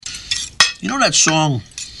You know that song,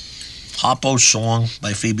 Hoppo's Song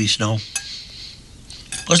by Phoebe Snow?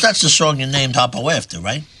 Because that's the song you named Hoppo after,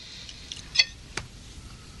 right?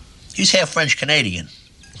 He's half French-Canadian,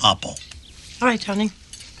 Hoppo. All right, Tony.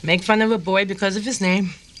 Make fun of a boy because of his name.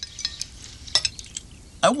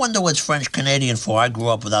 I wonder what's French-Canadian for. I grew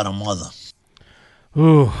up without a mother.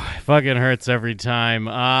 Ooh, fucking hurts every time.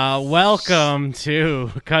 Welcome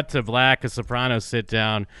to Cut to Black, a Sopranos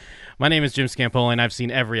sit-down. My name is Jim Scampoli, and I've seen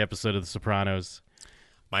every episode of The Sopranos.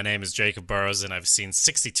 My name is Jacob Burrows, and I've seen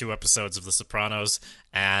 62 episodes of The Sopranos,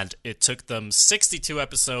 and it took them 62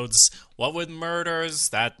 episodes. What with murders?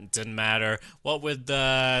 That didn't matter. What with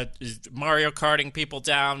Mario Karting people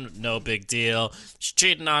down? No big deal.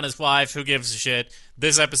 Cheating on his wife? Who gives a shit?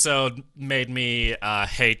 This episode made me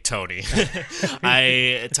hate Tony.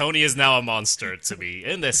 Tony is now a monster to me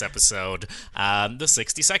in this episode, the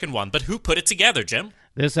 62nd one. But who put it together, Jim?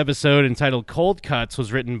 This episode, entitled Cold Cuts,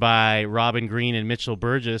 was written by Robin Green and Mitchell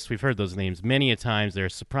Burgess. We've heard those names many a times. They're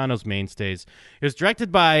Sopranos mainstays. It was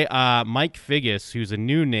directed by Mike Figgis, who's a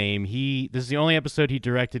new name. This is the only episode he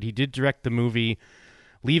directed. He did direct the movie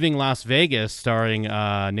Leaving Las Vegas, starring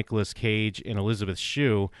Nicolas Cage and Elizabeth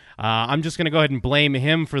Shue. I'm just going to go ahead and blame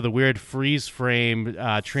him for the weird freeze frame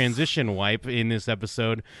transition wipe in this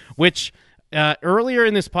episode, which... earlier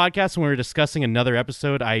in this podcast, when we were discussing another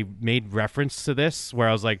episode, I made reference to this where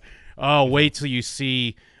I was like, oh, wait till you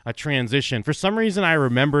see a transition. For some reason, I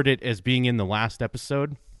remembered it as being in the last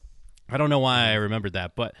episode. I don't know why I remembered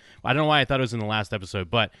that, but I don't know why I thought it was in the last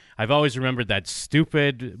episode, but I've always remembered that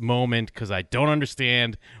stupid moment because I don't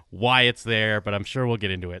understand why it's there, but I'm sure we'll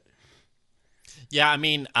get into it. Yeah, I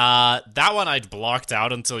mean, that one I'd blocked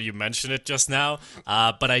out until you mentioned it just now,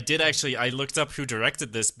 but I looked up who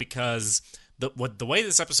directed this because... The way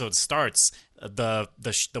this episode starts, the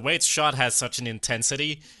way it's shot has such an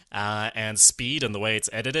intensity and speed, and the way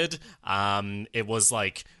it's edited, it was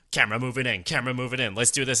like camera moving in,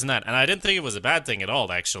 let's do this and that. And I didn't think it was a bad thing at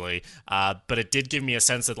all, actually. But it did give me a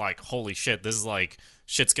sense that, like, holy shit, this is like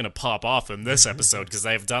shit's gonna pop off in this episode, because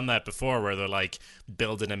they've done that before where they're like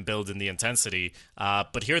building the intensity.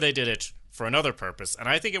 But here they did it for another purpose, and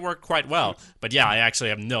I think it worked quite well. But yeah, I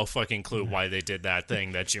actually have no fucking clue why they did that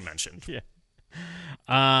thing that you mentioned.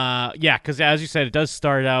 Yeah, because as you said, it does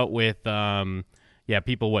start out with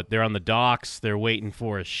people, they're on the docks, they're waiting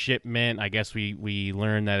for a shipment. I guess we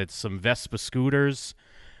learn that it's some Vespa scooters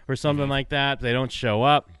or something like that. They don't show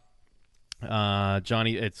up.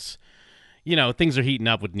 Johnny, it's, things are heating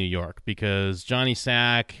up with New York because Johnny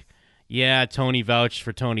Sack, Tony vouched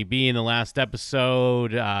for Tony B in the last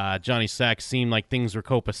episode. Johnny Sack seemed like things were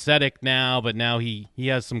copacetic now, but now he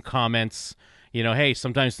has some comments. Hey,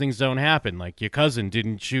 sometimes things don't happen. Like your cousin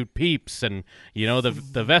didn't shoot Peeps, and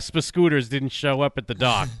the Vespa scooters didn't show up at the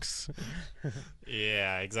docks.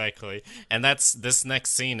 Yeah, exactly. And this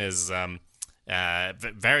next scene is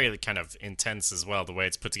very kind of intense as well, the way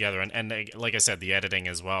it's put together, and like I said, the editing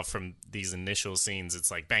as well from these initial scenes. It's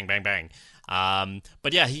like bang, bang, bang.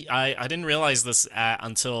 But yeah, I didn't realize this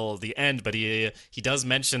until the end, but he does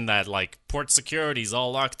mention that like port security's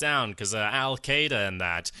all locked down because Al Qaeda and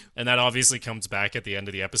that obviously comes back at the end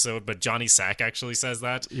of the episode. But Johnny Sack actually says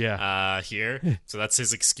that here, so that's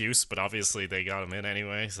his excuse. But obviously they got him in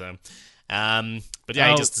anyway. So. But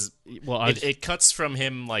yeah, it cuts from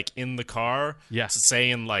him like in the car,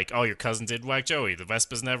 saying like, "Oh, your cousin did whack Joey. The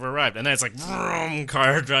Vespa's never arrived," and then it's like, vroom,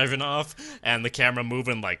 car driving off, and the camera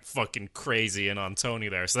moving like fucking crazy in on Tony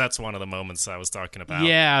there. So that's one of the moments I was talking about.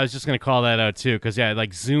 Yeah, I was just gonna call that out too, because it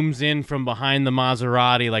like zooms in from behind the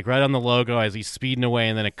Maserati, like right on the logo as he's speeding away,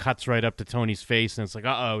 and then it cuts right up to Tony's face, and it's like,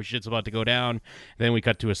 "Uh-oh, shit's about to go down." Then we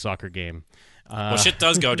cut to a soccer game. Well, shit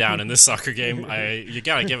does go down in this soccer game. You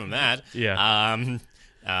gotta give him that. Yeah.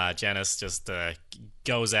 Janice just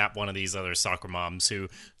goes at one of these other soccer moms who,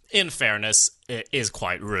 in fairness, is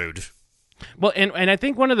quite rude. Well, and I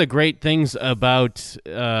think one of the great things about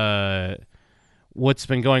what's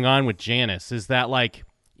been going on with Janice is that, like,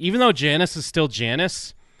 even though Janice is still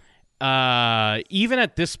Janice, even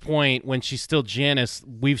at this point when she's still Janice,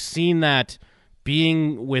 we've seen that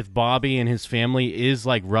being with Bobby and his family is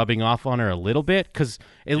like rubbing off on her a little bit, because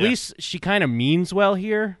at least she kind of means well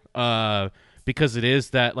here, because it is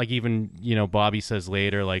that, like, even Bobby says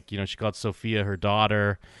later, like, she called Sophia her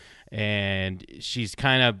daughter, and she's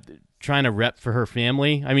kind of trying to rep for her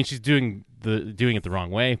family. I mean, she's doing it the wrong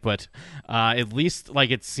way, but at least like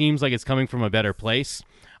it seems like it's coming from a better place.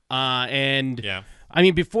 I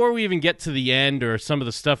mean, before we even get to the end or some of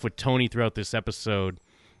the stuff with Tony throughout this episode,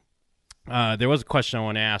 there was a question I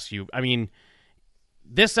want to ask you. I mean,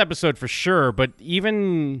 this episode for sure, but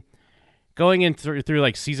even going in through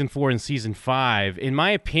like season 4 and season 5, in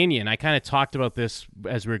my opinion, I kind of talked about this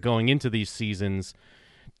as we are going into these seasons.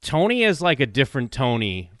 Tony is like a different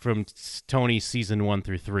Tony from Tony season 1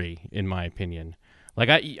 through 3, in my opinion. Like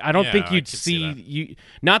I don't think you'd see you.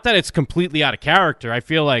 Not that it's completely out of character. I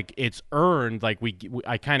feel like it's earned. Like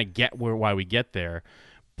I kind of get why we get there,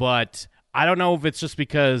 but I don't know if it's just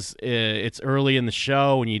because it's early in the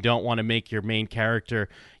show and you don't want to make your main character.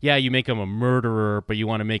 Yeah, you make him a murderer, but you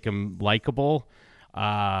want to make him likable.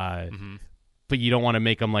 But you don't want to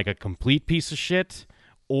make him like a complete piece of shit.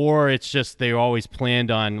 Or it's just they always planned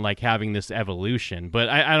on like having this evolution. But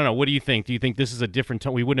I don't know. What do you think? Do you think this is a different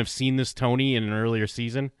Tony? We wouldn't have seen this Tony in an earlier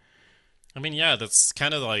season? I mean, yeah, that's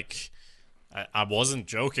kind of like... I wasn't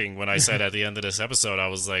joking when I said at the end of this episode, I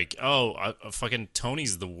was like, oh, fucking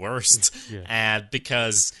Tony's the worst. Yeah. And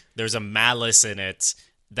because there's a malice in it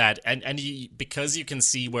that... And because you can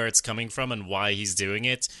see where it's coming from and why he's doing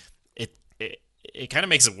it, it kind of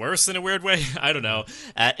makes it worse in a weird way. I don't know.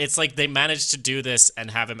 It's like they managed to do this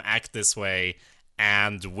and have him act this way,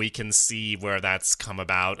 and we can see where that's come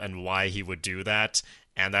about and why he would do that.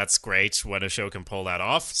 And that's great when a show can pull that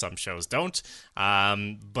off. Some shows don't.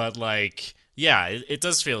 But, like, yeah, it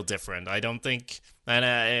does feel different. I don't think...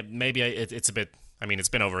 And maybe it's a bit... I mean, it's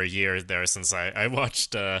been over a year there since I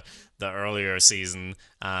watched the earlier season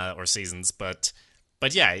or seasons, But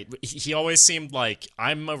yeah, he always seemed like,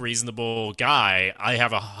 I'm a reasonable guy. I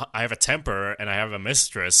have a temper and I have a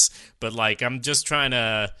mistress, but like I'm just trying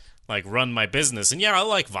to like run my business. And yeah, I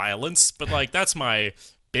like violence, but like that's my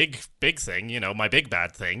big thing, my big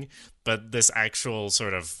bad thing. But this actual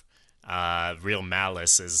sort of real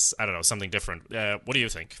malice is, I don't know, something different. What do you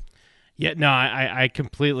think? Yeah, no, I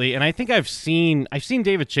completely, and I think I've seen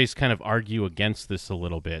David Chase kind of argue against this a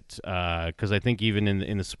little bit, because I think even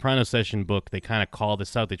in the Soprano Session book, they kind of call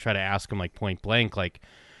this out. They try to ask him like point blank, like,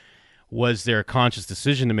 was there a conscious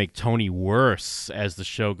decision to make Tony worse as the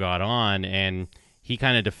show got on? And he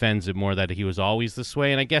kind of defends it more that he was always this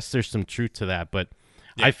way, and I guess there's some truth to that, but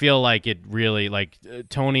yeah. I feel like it really, like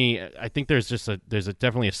Tony, I think there's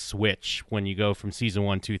definitely a switch when you go from season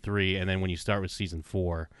 1, 2, 3, and then when you start with season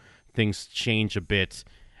 4. Things change a bit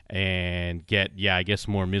and get, I guess,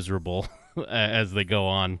 more miserable as they go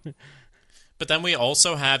on. But then we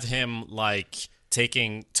also have him, like,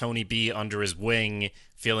 taking Tony B under his wing,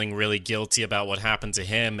 feeling really guilty about what happened to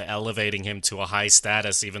him, elevating him to a high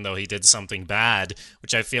status even though he did something bad,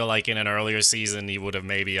 which I feel like in an earlier season he would have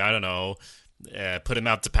maybe, I don't know, put him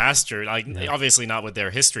out to pasture, like obviously not with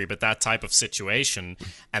their history, but that type of situation.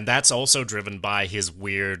 And that's also driven by his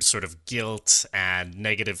weird sort of guilt and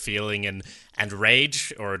negative feeling and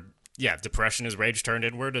rage, or depression is rage turned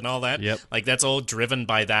inward and all that. Yep. Like that's all driven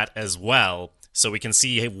by that as well. So we can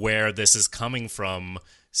see where this is coming from.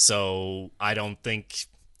 So I don't think...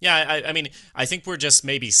 Yeah, I mean, I think we're just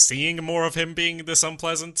maybe seeing more of him being this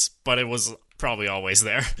unpleasant, but it was probably always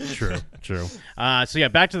there. True. So yeah,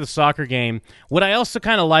 back to the soccer game. What I also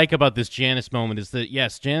kind of like about this Janice moment is that,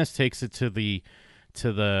 yes, Janice takes it to the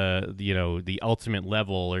the ultimate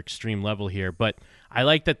level or extreme level here, but I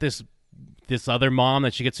like that this other mom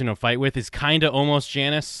that she gets in a fight with is kind of almost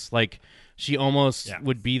Janice. Like she almost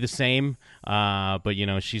would be the same, but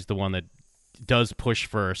she's the one that does push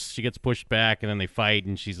first. She gets pushed back and then they fight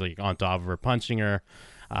and she's like on top of her punching her.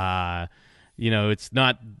 It's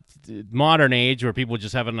not modern age where people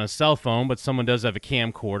just have it on a cell phone, but someone does have a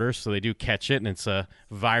camcorder, so they do catch it, and it's a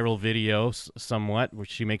viral video somewhat,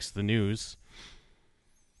 which she makes the news.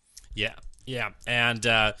 Yeah, and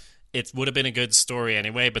it would have been a good story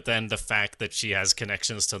anyway, but then the fact that she has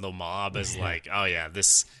connections to the mob is like, oh yeah,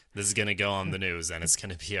 this is going to go on the news, and it's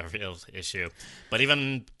going to be a real issue. But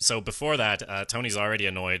even so, before that, Tony's already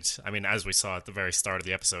annoyed. I mean, as we saw at the very start of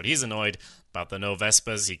the episode, he's annoyed about the no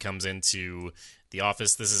Vespas. He comes into the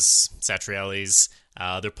office. This is Satrielli's.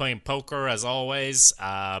 They're playing poker, as always.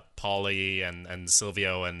 Paulie and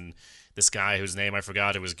Silvio and this guy whose name I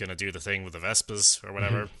forgot, who was going to do the thing with the Vespas or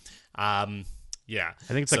whatever. Yeah.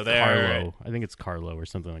 I think it's Carlo. I think it's Carlo or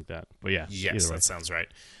something like that. But yeah. Yes, that sounds right.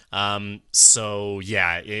 So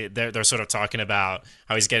yeah, they're sort of talking about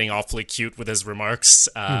how he's getting awfully cute with his remarks,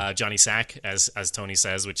 Johnny Sack, as Tony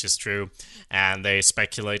says, which is true. And they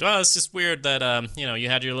speculate, oh, it's just weird that, you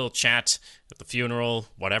had your little chat at the funeral,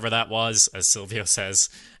 whatever that was, as Silvio says,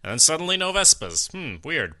 and then suddenly no Vespas.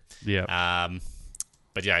 Weird. Yeah.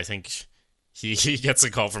 But yeah, I think he gets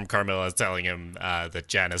a call from Carmilla telling him that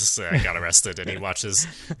Janice got arrested, and he watches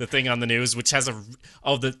the thing on the news, which has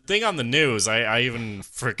the thing on the news I even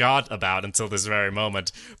forgot about until this very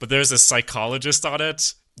moment. But there's a psychologist on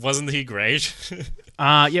it. Wasn't he great?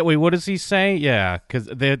 Yeah, wait, what does he say? Yeah, because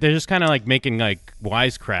they're just kind of like making like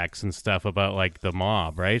wisecracks and stuff about like the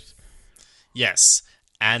mob, right? Yes.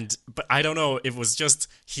 But I don't know, it was just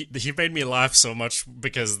he made me laugh so much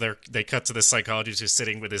because they cut to this psychologist who's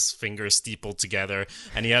sitting with his fingers steepled together,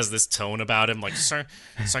 and he has this tone about him like,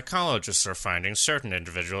 psychologists are finding certain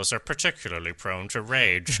individuals are particularly prone to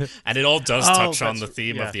rage, and it all does touch on the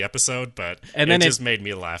theme of the episode, but it just made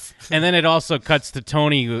me laugh. And then it also cuts to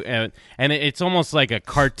Tony, and it's almost like a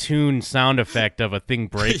cartoon sound effect of a thing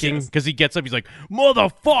breaking, because he gets up, he's like,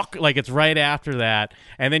 motherfuck, like it's right after that,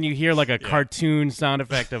 and then you hear like a cartoon sound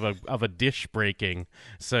effect of a dish breaking.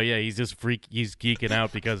 So yeah, he's geeking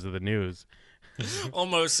out because of the news.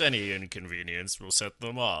 Almost any inconvenience will set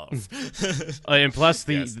them off. And plus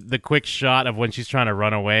the quick shot of when she's trying to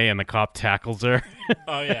run away and the cop tackles her.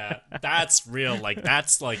 Oh yeah, that's real. Like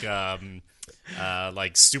that's like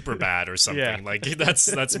Super Bad or something. Yeah. Like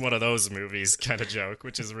that's one of those movies kind of joke,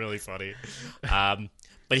 which is really funny.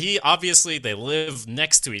 But they live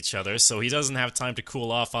next to each other, so he doesn't have time to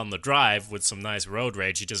cool off on the drive with some nice road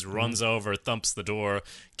rage. He just runs over, thumps the door,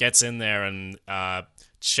 gets in there, and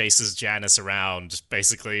chases Janice around,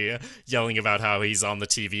 basically yelling about how he's on the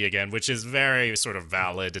TV again, which is very sort of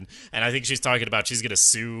valid. And I think she's talking about she's going to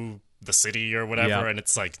sue the city or whatever, and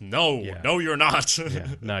it's like, no, you're not.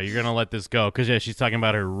 No, you're going to let this go. Because she's talking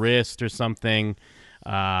about her wrist or something,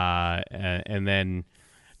 and then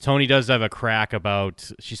Tony does have a crack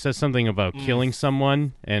about. She says something about killing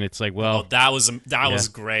someone, and it's like, well, that was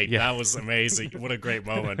great. Yeah. That was amazing. What a great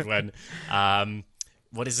moment when,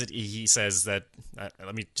 what is it? He says that.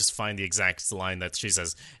 Let me just find the exact line that she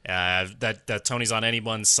says. That Tony's on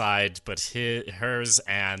anyone's side but hers,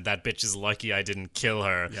 and that bitch is lucky I didn't kill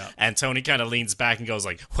her. Yeah. And Tony kind of leans back and goes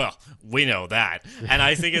like, "Well, we know that." And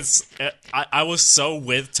I think it's. I was so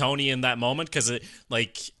with Tony in that moment because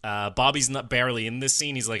Bobby's not barely in this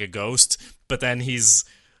scene. He's like a ghost, but then he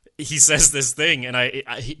says this thing, and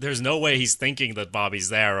there's no way he's thinking that Bobby's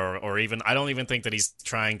there, or even I don't even think that he's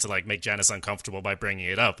trying to like make Janice uncomfortable by bringing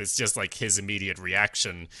it up. It's just like his immediate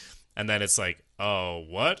reaction, and then it's like, oh,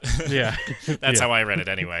 what? Yeah, that's how I read it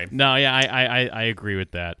anyway. No, yeah, I agree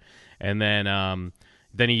with that. And then and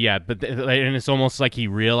it's almost like he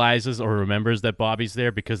realizes or remembers that Bobby's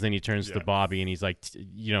there, because then he turns to Bobby and he's like,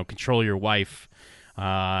 control your wife,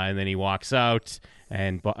 and then he walks out.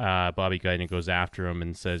 And Bobby kind of goes after him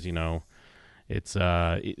and says, it's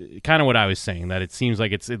kind of what I was saying, that it seems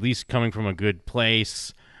like it's at least coming from a good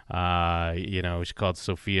place. She called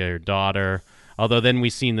Sophia her daughter. Although then we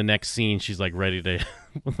see in the next scene, she's like ready to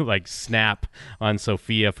like snap on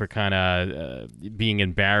Sophia for kind of being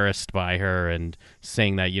embarrassed by her and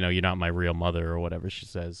saying that, you're not my real mother or whatever she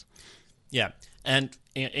says. Yeah. And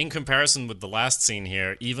in comparison with the last scene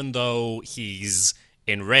here, even though he's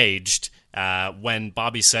enraged, when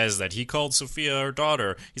Bobby says that he called Sophia her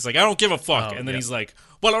daughter, he's like, I don't give a fuck. And then he's like,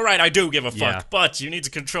 well, all right, I do give a fuck, but you need to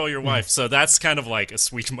control your wife. So that's kind of like a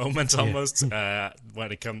sweet moment almost,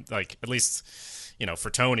 when it comes, like, at least, for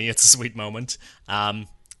Tony, it's a sweet moment. And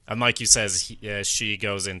like you says, she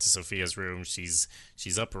goes into Sophia's room. She's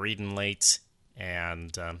up reading late,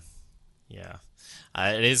 and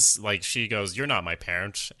it is like she goes, "You're not my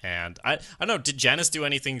parent," and I don't know. Did Janice do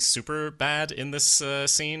anything super bad in this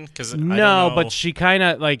scene? Because no, but she kind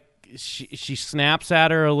of like she snaps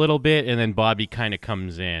at her a little bit, and then Bobby kind of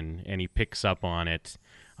comes in and he picks up on it,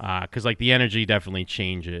 because like the energy definitely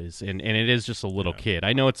changes, and it is just a little kid.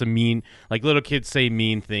 I know it's little kids say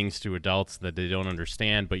mean things to adults that they don't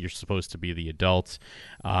understand, but you're supposed to be the adult,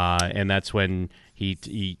 and that's when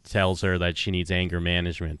he tells her that she needs anger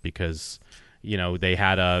management because. They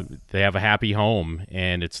have a happy home,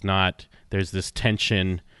 and it's not. There's this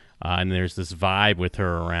tension, and there's this vibe with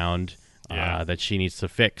her around that she needs to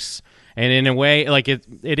fix. And in a way, like it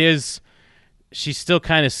is, she's still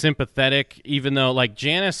kind of sympathetic, even though like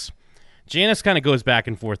Janice kind of goes back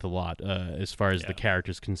and forth a lot as far as the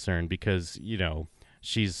character's concerned, because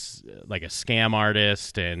she's like a scam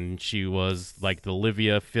artist, and she was like the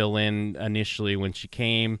Olivia fill-in initially when she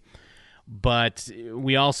came. But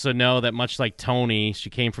we also know that much like Tony, she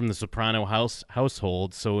came from the Soprano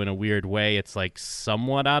household, so in a weird way, it's like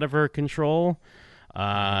somewhat out of her control.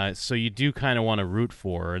 So you do kind of want to root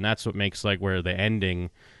for her, and that's what makes like where the ending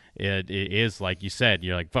it is like you said.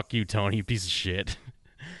 You're like, fuck you, Tony, you piece of shit.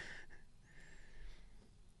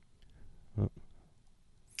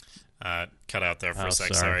 cut out there for a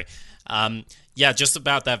sec. sorry. Yeah, just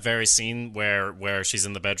about that very scene where she's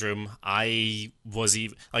in the bedroom. I was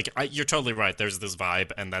you're totally right. There's this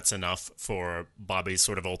vibe, and that's enough for Bobby's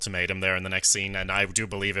sort of ultimatum there in the next scene. And I do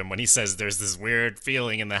believe him when he says there's this weird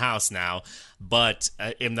feeling in the house now. But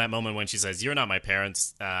in that moment when she says, "You're not my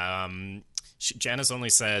parents," Janice only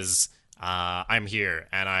says, "I'm here,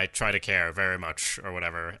 and I try to care very much," or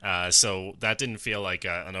whatever. So that didn't feel like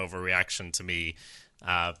an overreaction to me.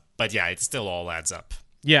 But yeah, it still all adds up.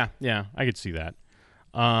 Yeah, I could see that.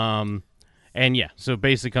 And yeah, so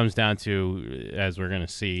basically comes down to, as we're going to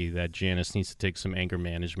see, that Janice needs to take some anger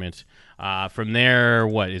management. From there,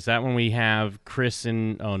 what? Is that when we have Chris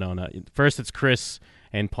and... Oh, no. First it's Chris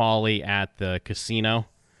and Paulie at the casino.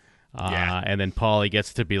 And then Paulie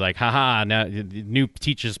gets to be like, haha, now new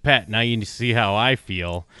teacher's pet. Now you see how I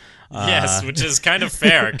feel. Yes, which is kind of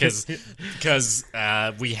fair because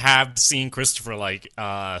we have seen Christopher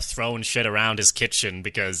throwing shit around his kitchen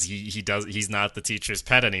because he's not the teacher's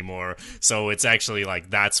pet anymore. So it's actually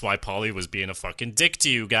that's why Paulie was being a fucking dick to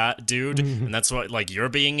you, dude, and that's why you're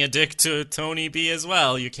being a dick to Tony B as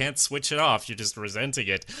well. You can't switch it off. You're just resenting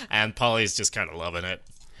it, and Paulie's just kind of loving it.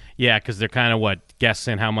 Yeah, because they're kind of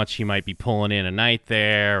guessing how much he might be pulling in a night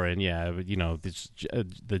there, and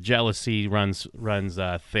the jealousy runs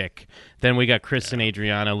thick. Then we got Chris and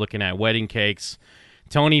Adriana looking at wedding cakes.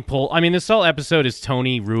 Tony this whole episode is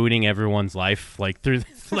Tony ruining everyone's life, because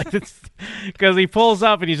he pulls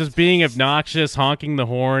up and he's just being obnoxious, honking the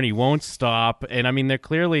horn. He won't stop, and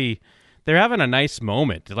they're having a nice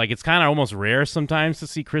moment. It's kind of almost rare sometimes to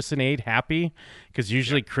see Chris and Aid happy, because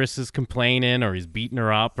usually Chris is complaining or he's beating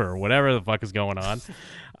her up or whatever the fuck is going on.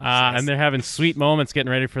 And they're having sweet moments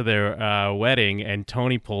getting ready for their wedding, and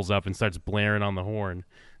Tony pulls up and starts blaring on the horn.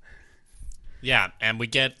 Yeah, and we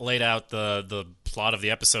get laid out the plot of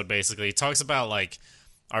the episode, basically. He talks about,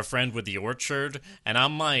 our friend with the orchard, and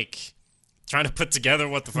I'm, trying to put together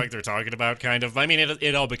what the fuck they're talking about, kind of.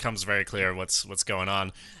 It all becomes very clear what's going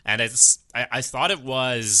on, and I thought it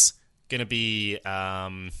was gonna be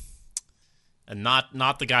not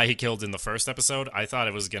the guy he killed in the first episode. I thought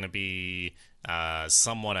it was gonna be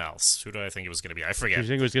someone else. Who do I think it was gonna be? I forget. You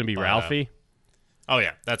think it was gonna be Ralphie? Oh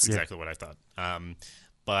yeah, that's exactly what I thought.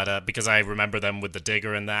 But because I remember them with the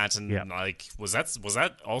digger and that, and was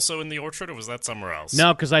that also in the orchard, or was that somewhere else?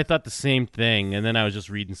 No, because I thought the same thing, and then I was just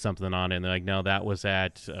reading something on it, and they're like, no, that was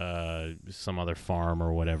at some other farm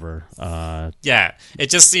or whatever. Yeah,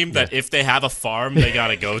 it just seemed that if they have a farm they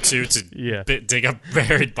gotta go to dig up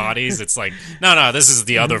buried bodies, it's no, this is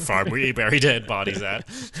the other farm we bury dead bodies at.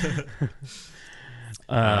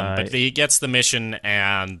 But he gets the mission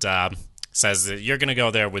and says that you're gonna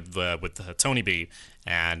go there with Tony B.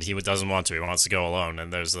 And he doesn't want to. He wants to go alone.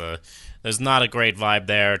 And there's not a great vibe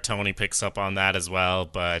there. Tony picks up on that as well.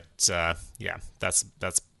 But that's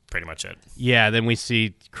pretty much it. Yeah. Then we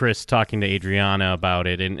see Chris talking to Adriana about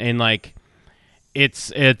it, and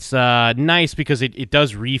it's nice because it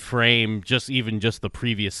does reframe just the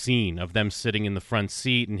previous scene of them sitting in the front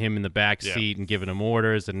seat and him in the back seat and giving him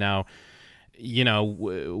orders. And now,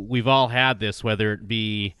 we've all had this, whether it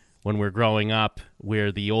be when we're growing up,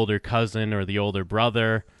 we're the older cousin or the older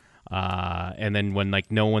brother, and then when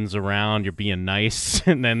no one's around, you're being nice,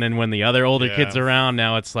 and then when the other older kid's around,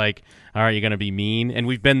 now it's all right, you're gonna be mean. And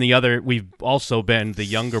we've also been the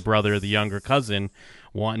younger brother, the younger cousin,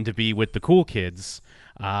 wanting to be with the cool kids.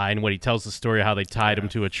 And when he tells the story of how they tied him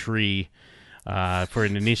to a tree for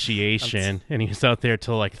an initiation, and he was out there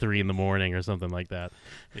till 3 a.m. or something like that.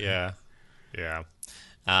 Yeah.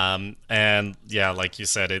 And yeah, like you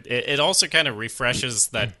said, it also kind of refreshes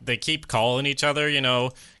that they keep calling each other,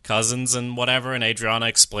 cousins and whatever. And Adriana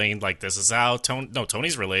explained this is how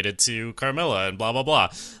Tony's related to Carmilla and blah blah blah.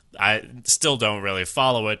 I still don't really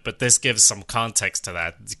follow it, but this gives some context to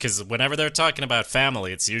that, because whenever they're talking about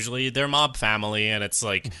family, it's usually their mob family, and it's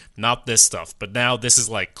not this stuff. But now this is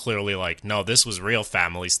clearly no, this was real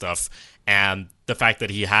family stuff. And the fact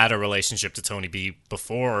that he had a relationship to Tony B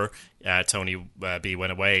before Tony B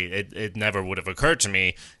went away, it never would have occurred to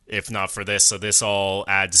me if not for this. So this all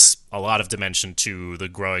adds a lot of dimension to the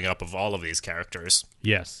growing up of all of these characters.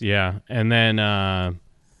 Yes, yeah. And then,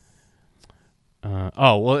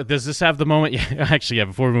 does this have the moment? Yeah, actually, yeah,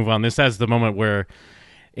 before we move on, this has the moment where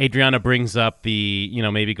Adriana brings up the,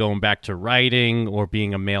 maybe going back to writing or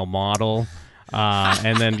being a male model.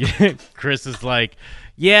 And then Chris is like,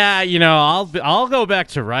 yeah, I'll go back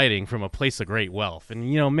to writing from a place of great wealth.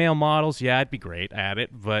 And, male models, yeah, I'd be great at it.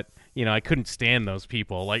 But, I couldn't stand those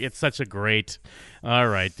people. It's such a great, all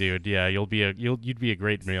right, dude. Yeah, you'd be a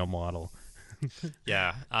great male model.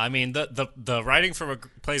 Yeah, I mean the writing from a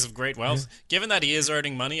place of great wealth. Given that he is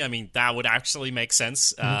earning money, I mean that would actually make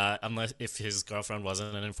sense, unless if his girlfriend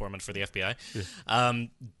wasn't an informant for the FBI.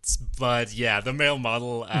 But yeah, the male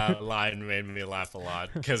model line made me laugh a lot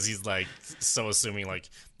because he's like so assuming, like,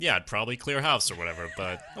 yeah, I'd probably clear house or whatever,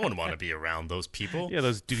 but I wouldn't want to be around those people. Yeah,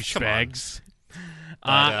 those douchebags.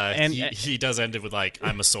 But he does end it with, like,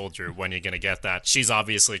 I'm a soldier, when you're gonna get that? She's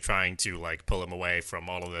obviously trying to, like, pull him away from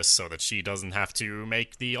all of this so that she doesn't have to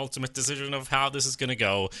make the ultimate decision of how this is gonna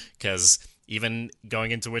go, because even going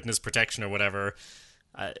into witness protection or whatever,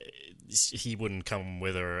 he wouldn't come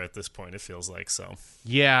with her at this point, it feels like. So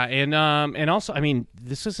Yeah, and also, I mean,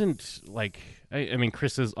 this isn't like, I mean,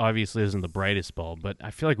 Chris obviously isn't the brightest bulb, but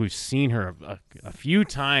I feel like we've seen her a few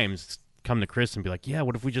times come to Chris and be like, yeah,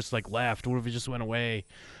 what if we just like left? What if we just went away?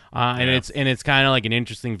 And it's kind of like an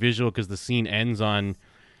interesting visual because the scene ends on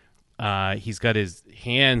he's got his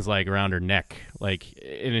hands like around her neck, like,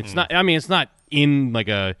 and it's not. I mean, it's not in like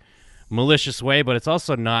a malicious way, but it's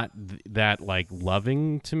also not that like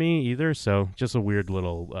loving to me either. So just a weird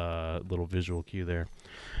little visual cue there.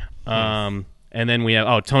 And then we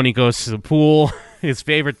have Tony goes to the pool, his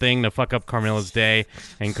favorite thing to fuck up Carmella's day,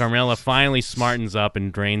 and Carmella finally smartens up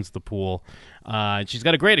and drains the pool. And she's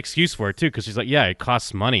got a great excuse for it too, because she's like, yeah, it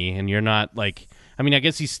costs money, and you're not like. I mean, I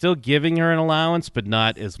guess he's still giving her an allowance, but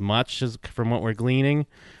not as much as from what we're gleaning.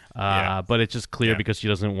 But it's just clear because she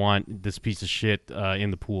doesn't want this piece of shit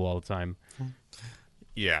in the pool all the time.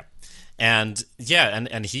 Yeah. And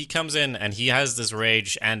he comes in and he has this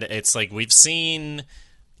rage, and it's like we've seen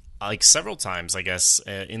like several times, I guess,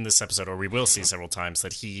 in this episode, or we will see several times,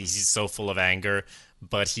 that he's so full of anger,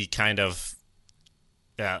 but he kind of.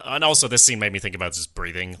 Yeah, and also this scene made me think about just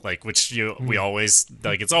breathing, like, which we always,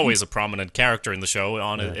 like, it's always a prominent character in the show.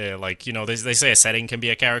 Like, you know, they say a setting can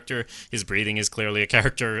be a character. His breathing is clearly a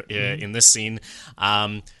character in this scene.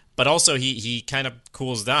 But also he kind of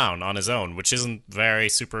cools down on his own, which isn't very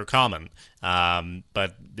super common.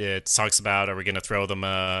 But it talks about, are we going to throw them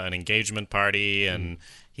an engagement party? And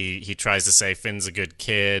he tries to say Finn's a good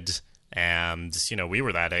kid, and, you know, we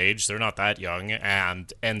were that age. They're not that young,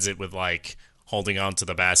 and ends it with, like, holding on to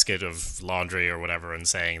the basket of laundry or whatever and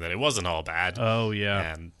saying that it wasn't all bad. Oh,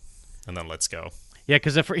 yeah. And then let's go. Yeah,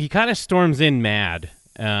 because he kind of storms in mad.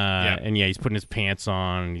 And yeah, he's putting his pants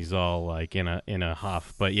on and he's all like in a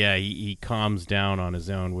huff. But yeah, he calms down on his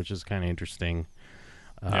own, which is kind of interesting.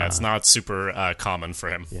 Yeah, it's not super common for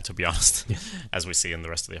him, to be honest, as we see in the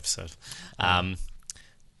rest of the episode.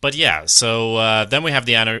 But yeah, so then we have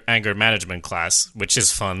the anger management class, which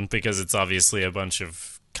is fun because it's obviously a bunch of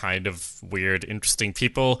kind of weird, interesting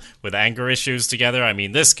people with anger issues together. I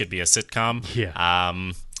mean, this could be a sitcom. Yeah.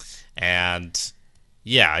 And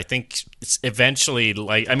yeah, I think it's eventually,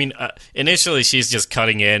 like, I mean, initially she's just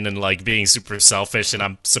cutting in and, like, being super selfish, and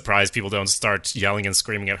I'm surprised people don't start yelling and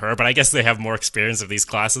screaming at her, but I guess they have more experience of these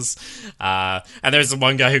classes. And there's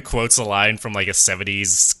one guy who quotes a line from, like, a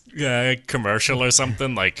 70s commercial or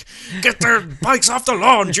something, like, get their bikes off the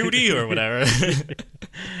lawn, Judy, or whatever.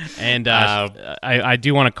 And I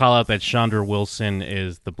do want to call out that Chandra Wilson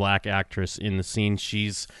is the black actress in the scene.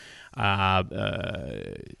 She's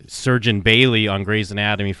Surgeon Bailey on Grey's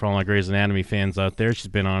Anatomy, for all my Grey's Anatomy fans out there. She's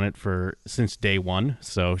been on it since day one,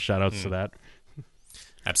 so shout outs to that.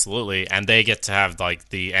 Absolutely. And they get to have, like,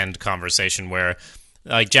 the end conversation where,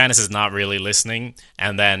 like, Janice is not really listening,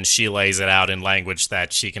 and then she lays it out in language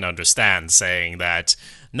that she can understand, saying that,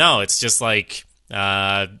 no, it's just like,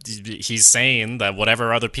 he's saying that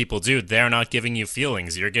whatever other people do, they're not giving you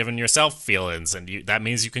feelings. You're giving yourself feelings, and that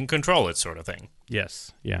means you can control it, sort of thing.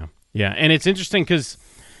 Yes. Yeah. Yeah. And it's interesting because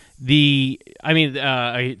to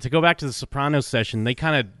go back to the Sopranos session, they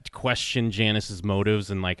kind of question Janice's motives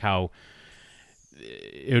and, like, how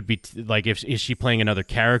it would be like, is she playing another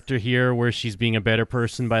character here where she's being a better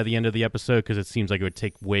person by the end of the episode, because it seems like it would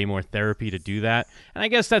take way more therapy to do that. And I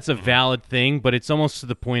guess that's a valid thing, but it's almost to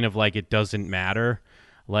the point of, like, it doesn't matter.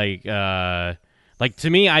 Like to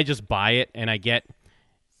me, I just buy it, and I get,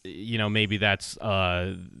 you know, maybe that's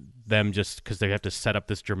them just because they have to set up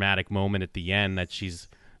this dramatic moment at the end that she's,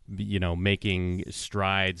 you know, making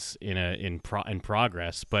strides in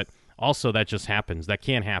progress, but also that just happens. That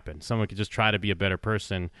can't happen. Someone could just try to be a better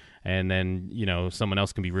person, and then, you know, someone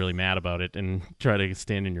else can be really mad about it and try to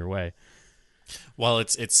stand in your way. Well,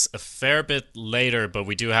 it's a fair bit later, but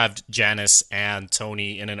we do have Janice and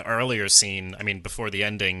Tony in an earlier scene, I mean, before the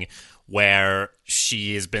ending, where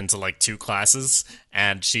she has been to, like, 2 classes,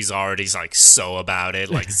 and she's already, like, so about it.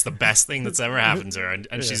 Like, it's the best thing that's ever happened to her,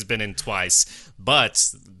 and she's been in twice.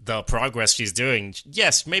 But the progress she's doing,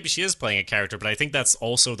 yes, maybe she is playing a character, but I think that's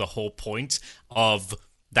also the whole point of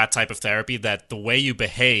that type of therapy, that the way you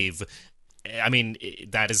behave, I mean,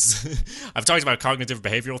 that is, I've talked about cognitive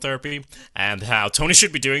behavioral therapy and how Tony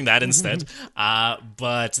should be doing that instead.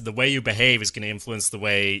 But the way you behave is going to influence the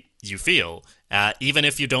way you feel. Even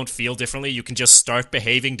if you don't feel differently, you can just start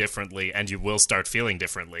behaving differently and you will start feeling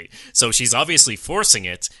differently. So she's obviously forcing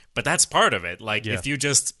it, but that's part of it. Like, if you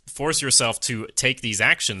just force yourself to take these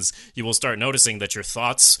actions, you will start noticing that your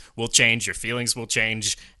thoughts will change, your feelings will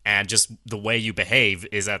change, and just the way you behave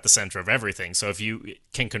is at the center of everything. So if you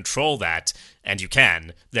can control that, and you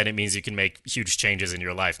can, then it means you can make huge changes in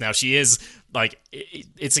your life. Now, she is, like,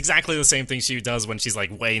 it's exactly the same thing she does when she's,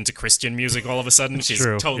 like, way into Christian music all of a sudden. She's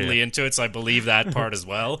totally into it, so I believe that part as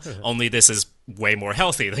well. Only this is way more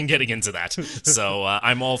healthy than getting into that. So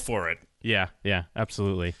I'm all for it. Yeah,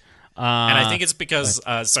 absolutely. And I think it's because,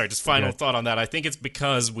 just final thought on that. I think it's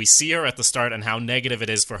because we see her at the start and how negative it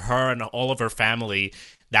is for her and all of her family.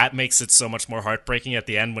 That makes it so much more heartbreaking at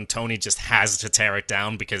the end when Tony just has to tear it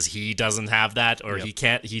down because he doesn't have that, or he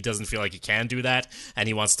doesn't feel like he can do that, and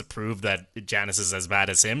he wants to prove that Janice is as bad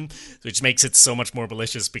as him, which makes it so much more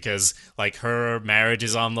malicious because, like, her marriage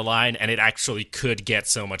is on the line and it actually could get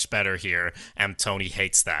so much better here, and Tony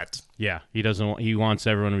hates that. Yeah, he wants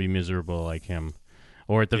everyone to be miserable like him.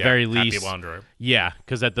 Or at the very least, happy wanderer. Yeah,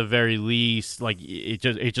 because at the very least, like, it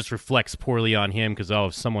just reflects poorly on him because,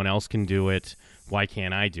 if someone else can do it, why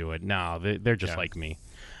can't I do it? No, they're just like me.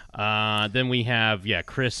 Then we have,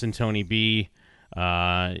 Chris and Tony B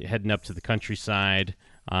heading up to the countryside.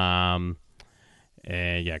 And,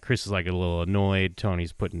 Chris is, like, a little annoyed.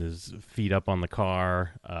 Tony's putting his feet up on the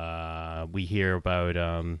car. We hear about...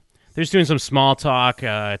 they're just doing some small talk.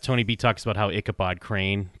 Tony B talks about how Ichabod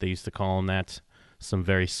Crane, they used to call him that. Some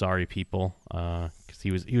very sorry people, because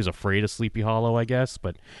he was afraid of Sleepy Hollow, I guess.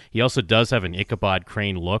 But he also does have an Ichabod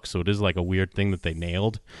Crane look, so it is like a weird thing that they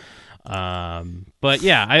nailed. But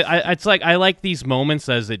yeah, it's like I like these moments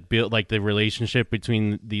as it build, like the relationship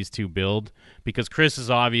between these two build, because Chris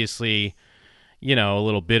is obviously, a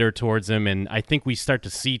little bitter towards him, and I think we start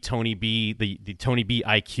to see Tony B, the Tony B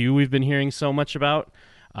IQ we've been hearing so much about.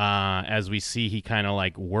 As we see, he kind of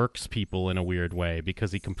like works people in a weird way,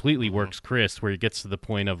 because he completely works Chris, where he gets to the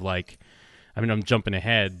point of, like, I mean, I'm jumping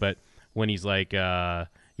ahead, but when he's like,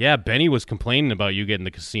 Benny was complaining about you getting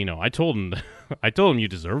the casino. I told him you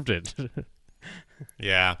deserved it.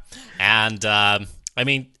 Yeah. And, I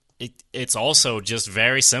mean, it's also just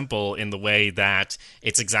very simple in the way that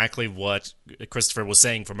it's exactly what Christopher was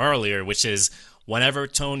saying from earlier, which is, whenever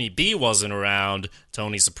Tony B wasn't around,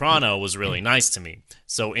 Tony Soprano was really nice to me.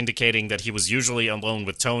 So indicating that he was usually alone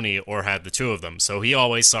with Tony or had the two of them. So he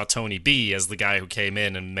always saw Tony B as the guy who came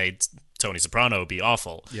in and made Tony Soprano be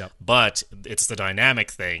awful. Yep. But it's the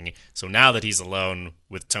dynamic thing. So now that he's alone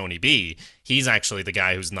with Tony B, he's actually the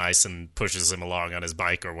guy who's nice and pushes him along on his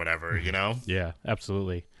bike or whatever, Yeah,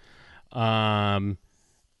 absolutely. And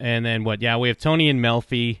then what? Yeah, we have Tony and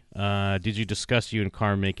Melfi. Did you discuss you and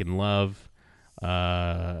Carm making love?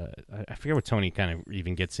 I forget what Tony kind of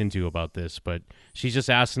even gets into about this, but she's just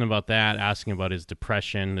asking about that, asking about his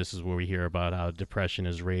depression. This is where we hear about how depression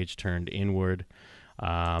is rage turned inward.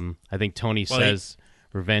 I think Tony says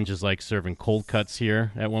revenge is like serving cold cuts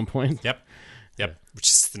here at one point. Yep. Which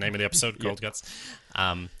is the name of the episode, Cold Cuts.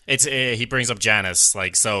 It's he brings up Janice,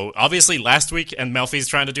 like, so obviously last week, and Melfi's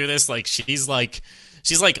trying to do this, like, she's like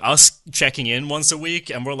us checking in once a week,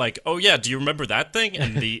 and we're like, oh yeah, do you remember that thing?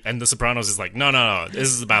 And the Sopranos is like, no, this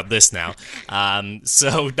is about this now.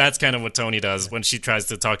 So that's kind of what Tony does when she tries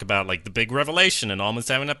to talk about, like, the big revelation and almost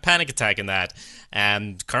having a panic attack in that,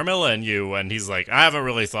 and Carmilla and you, and he's like, I haven't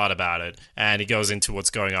really thought about it, and he goes into what's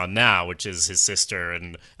going on now, which is his sister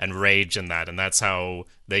and rage and that, and that's how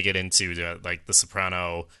they get into the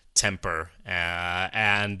Soprano temper,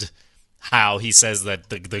 and how he says that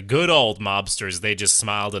the good old mobsters, they just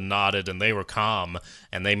smiled and nodded and they were calm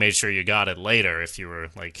and they made sure you got it later if you were,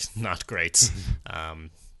 like, not great.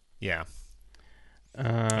 Yeah.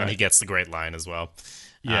 And he gets the great line as well.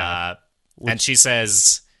 Yeah. And she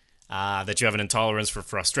says that you have an intolerance for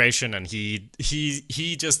frustration, and he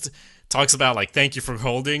just talks about, like, thank you for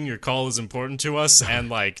holding, your call is important to us, and,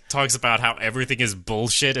 like, talks about how everything is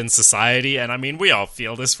bullshit in society. And I mean, we all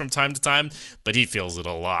feel this from time to time, but he feels it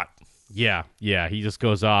a lot. Yeah, he just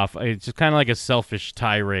goes off. It's just kind of like a selfish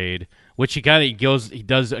tirade, which he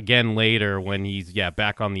does again later when he's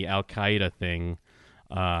back on the Al Qaeda thing,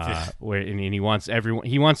 where and he wants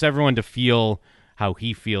everyone to feel how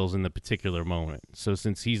he feels in the particular moment. So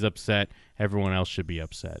since he's upset, everyone else should be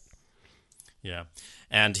upset. Yeah,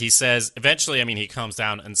 and he says eventually, I mean, he calms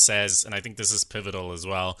down and says, and I think this is pivotal as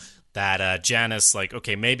well, that Janice, like,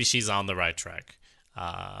 okay, maybe she's on the right track.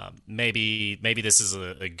 maybe this is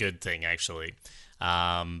a good thing actually.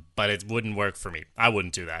 But it wouldn't work for me. I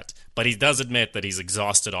wouldn't do that. But he does admit that he's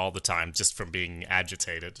exhausted all the time just from being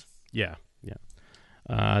agitated. Yeah.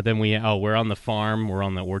 Then we're on the farm. We're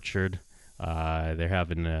on the orchard. They're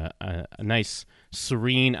having a nice,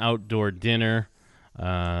 serene outdoor dinner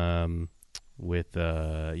with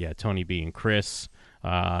Tony B and Chris.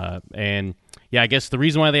 And I guess the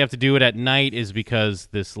reason why they have to do it at night is because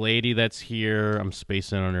this lady that's here, I'm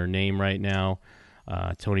spacing on her name right now.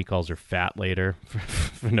 Tony calls her fat later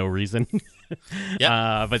for no reason.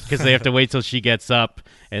 Yeah. But because they have to wait till she gets up,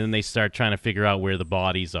 and then they start trying to figure out where the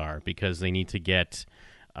bodies are because they need to get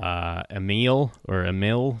Emil,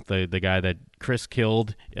 the guy that Chris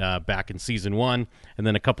killed back in season 1, and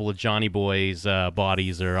then a couple of Johnny Boy's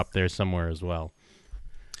bodies are up there somewhere as well.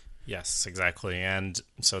 Yes, exactly. And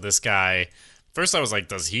so this guy, first I was like,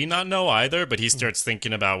 does he not know either? But he starts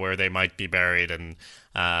thinking about where they might be buried, and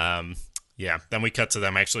then we cut to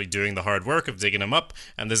them actually doing the hard work of digging them up,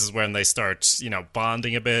 and this is when they start,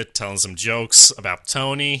 bonding a bit, telling some jokes about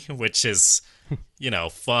Tony, which is,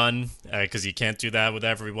 fun, because you can't do that with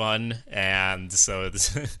everyone, and so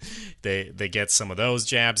they get some of those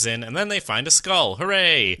jabs in, and then they find a skull,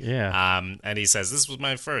 hooray! Yeah. And he says, this was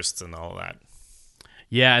my first, and all that.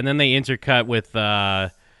 Yeah, and then they intercut with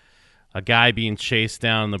a guy being chased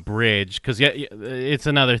down the bridge, because it's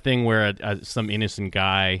another thing where some innocent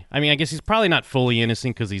guy, I mean, I guess he's probably not fully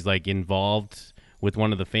innocent because he's like involved with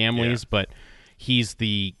one of the families, but he's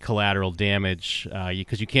the collateral damage,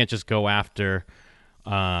 because you can't just go after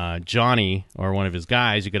Johnny or one of his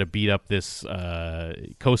guys. You got to beat up this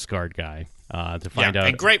Coast Guard guy to find out.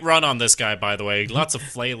 And great run on this guy, by the way. Lots of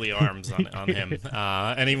flaily arms on him.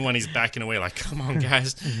 And even when he's backing away, like, come on,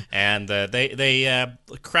 guys. And they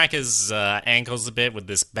crack his ankles a bit with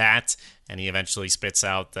this bat, and he eventually spits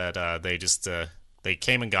out that they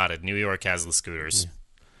came and got it. New York has the scooters.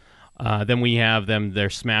 Then we have them, they're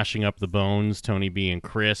smashing up the bones, Tony B and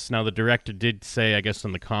Chris. Now, the director did say, I guess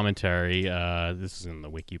in the commentary, this is in the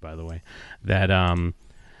wiki, by the way, that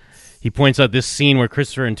he points out this scene where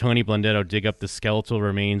Christopher and Tony Blundetto dig up the skeletal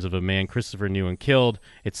remains of a man Christopher knew and killed.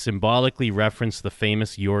 It symbolically referenced the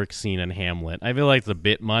famous York scene in Hamlet. I feel like it's a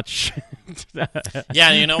bit much.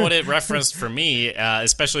 Yeah, you know what it referenced for me,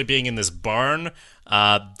 especially being in this barn?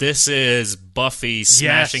 This is Buffy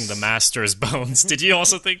smashing the Master's bones. Did you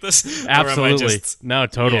also think this? Absolutely. No,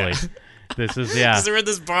 totally. Yeah. This is, Because they're in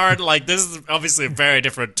this barn, like, this is obviously a very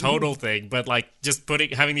different tonal thing, but, like, just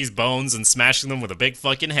having these bones and smashing them with a big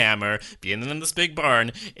fucking hammer, being in this big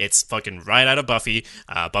barn, it's fucking right out of Buffy.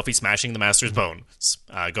 Buffy smashing the Master's bones.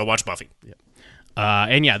 Go watch Buffy.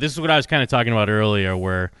 And this is what I was kind of talking about earlier,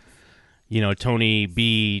 where, Tony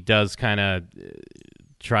B does kind of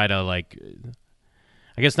try to, like,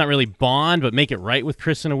 I guess not really bond, but make it right with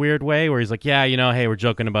Chris in a weird way, where he's like, hey, we're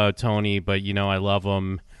joking about Tony, but, I love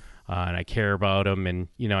him. And I care about him, and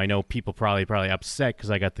I know people probably upset because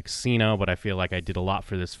I got the casino, but I feel like I did a lot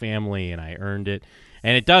for this family and I earned it.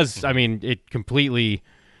 And it does. I mean, it completely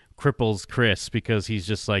cripples Chris because he's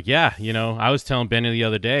just like, I was telling Benny the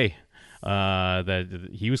other day that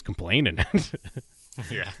he was complaining.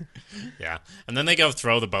 Yeah. And then they go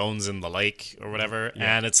throw the bones in the lake or whatever,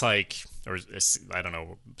 and it's like, or I don't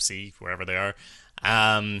know, sea, wherever they are.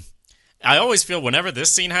 I always feel whenever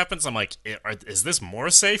this scene happens, I'm like, is this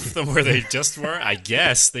more safe than where they just were? I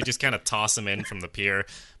guess. They just kind of toss him in from the pier.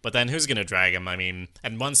 But then who's going to drag him? I mean,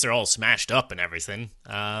 and once they're all smashed up and everything,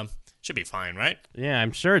 should be fine, right? Yeah,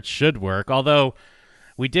 I'm sure it should work. Although,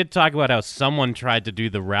 we did talk about how someone tried to do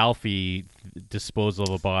the Ralphie disposal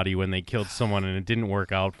of a body when they killed someone and it didn't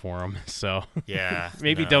work out for them. So,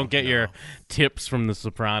 maybe don't get your tips from The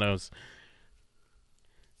Sopranos.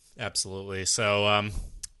 Absolutely.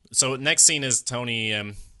 So next scene is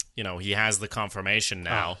Tony, he has the confirmation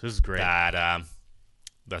now. This is great. That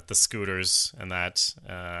the scooters and that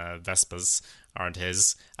Vespas aren't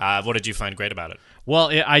his. What did you find great about it?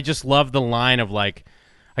 Well, I just love the line of, like,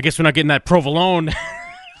 I guess we're not getting that provolone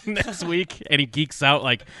next week. And he geeks out,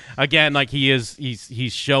 like, again, like he's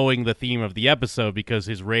showing the theme of the episode because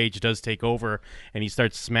his rage does take over and he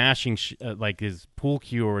starts smashing like his pool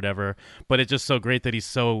cue or whatever. But it's just so great that he's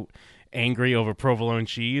so angry over provolone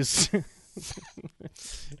cheese.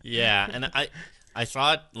 Yeah, and I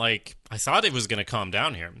thought it was gonna calm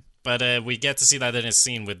down here. But we get to see that in his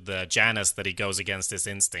scene with Janice, that he goes against his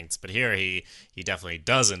instincts. But here he definitely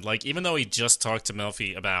doesn't. Like, even though he just talked to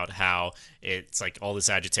Melfi about how it's like all this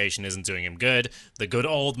agitation isn't doing him good, the good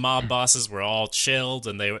old mob bosses were all chilled,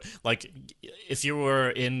 and they were like, if you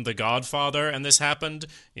were in The Godfather and this happened,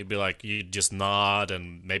 you'd be like, you'd just nod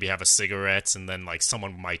and maybe have a cigarette, and then like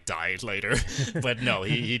someone might die later. But no,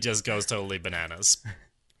 he just goes totally bananas.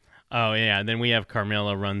 Oh, yeah, and then we have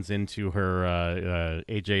Carmela runs into her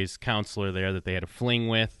AJ's counselor there that they had a fling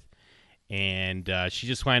with, and she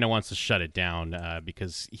just kind of wants to shut it down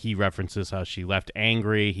because he references how she left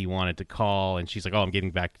angry, he wanted to call, and she's like, oh, I'm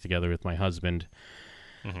getting back together with my husband.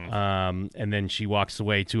 And then she walks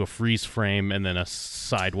away to a freeze frame and then a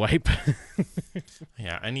side wipe.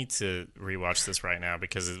 Yeah, I need to rewatch this right now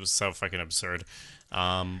because it was so fucking absurd.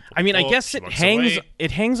 I mean, I guess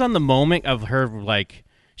it hangs on the moment of her, like,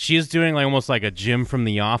 she is doing like almost like a Jim from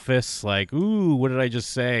The Office, like, ooh, what did I just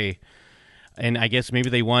say? And I guess maybe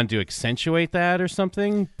they wanted to accentuate that or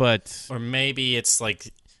something, but... Or maybe it's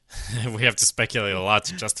like, we have to speculate a lot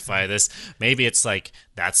to justify this. Maybe it's like,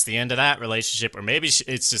 that's the end of that relationship. Or maybe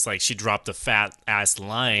it's just like she dropped a fat-ass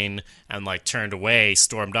line and like turned away,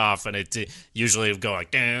 stormed off, and it usually would go like,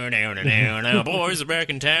 down, down, down, down, boys are back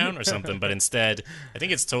in town, or something. But instead, I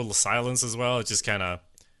think it's total silence as well. It's just kind of...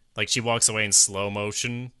 Like, she walks away in slow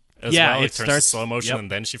motion as well. It turns to slow motion,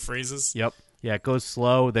 and then she freezes. Yep. Yeah, it goes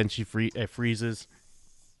slow, then she freezes,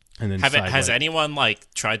 and then Has anyone,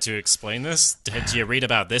 like, tried to explain this? Did you read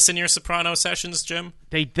about this in your Soprano sessions, Jim?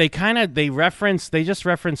 They just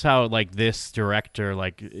reference how, like, this director,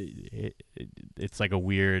 like, it's like a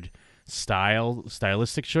weird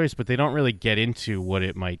stylistic choice, but they don't really get into what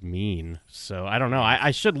it might mean. So, I don't know.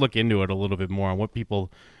 I should look into it a little bit more on what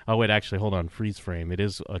people... Oh, wait, actually, hold on. Freeze frame. It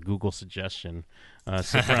is a Google suggestion.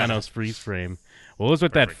 Sopranos freeze frame. What was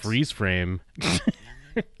with that freeze frame?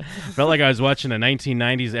 Felt like I was watching a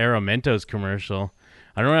 1990s era Mentos commercial.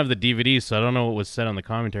 I don't have the DVD, so I don't know what was said on the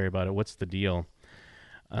commentary about it. What's the deal?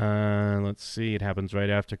 Let's see. It happens right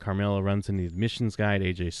after Carmela runs into the admissions guy at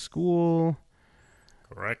AJ's school.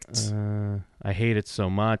 Correct. I hate it so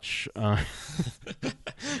much.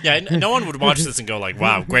 Yeah, no one would watch this and go like,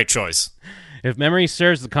 wow, great choice. If memory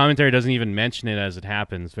serves, the commentary doesn't even mention it as it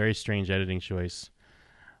happens. Very strange editing choice.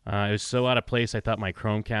 It was so out of place, I thought my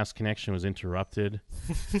Chromecast connection was interrupted.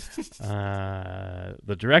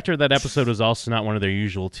 The director of that episode was also not one of their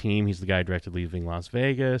usual team. He's the guy who directed Leaving Las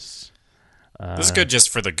Vegas. This is good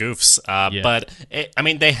just for the goofs. Yeah. But, I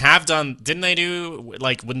mean, they have done... Didn't they do,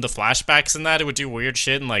 like, when the flashbacks and that, it would do weird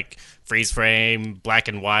shit and, like, freeze frame, black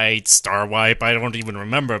and white, star wipe. I don't even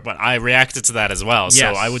remember, but I reacted to that as well. Yes. So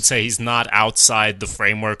I would say he's not outside the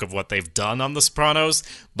framework of what they've done on The Sopranos,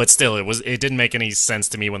 but still, it didn't make any sense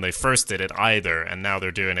to me when they first did it either, and now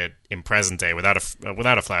they're doing it in present day without a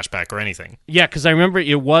flashback or anything. Yeah, because I remember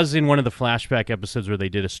it was in one of the flashback episodes where they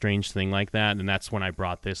did a strange thing like that, and that's when I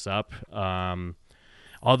brought this up.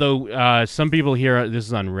 Although some people here, this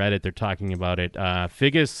is on Reddit, they're talking about it.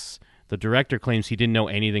 Figgis, the director, claims he didn't know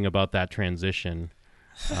anything about that transition,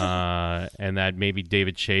 and that maybe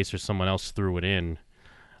David Chase or someone else threw it in.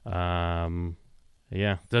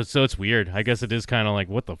 Yeah, so it's weird. I guess it is kind of like,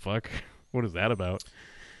 what the fuck? What is that about?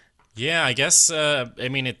 Yeah, I guess, I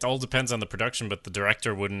mean, it all depends on the production, but the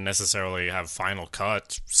director wouldn't necessarily have final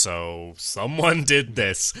cut, so someone did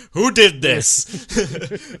this. Who did this?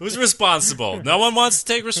 Who's responsible? No one wants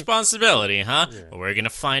to take responsibility, huh? Yeah. Well, we're gonna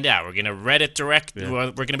find out. We're gonna Reddit direct,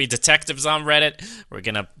 we're gonna be detectives on Reddit, we're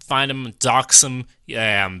gonna find them, dox them,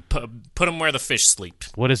 put them where the fish sleep.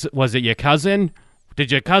 Was it your cousin? Did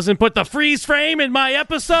your cousin put the freeze frame in my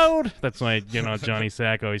episode? That's why, Johnny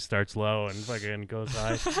Sack always starts low and fucking goes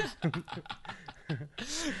high.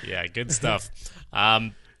 Yeah, good stuff.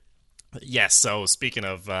 Yes, so speaking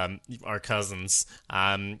of our cousins,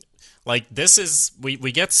 like this is, we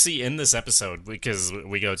get to see in this episode, because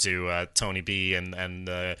we go to Tony B and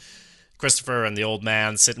Christopher and the old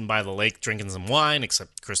man sitting by the lake drinking some wine,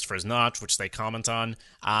 except Christopher's not, which they comment on.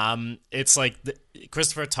 It's like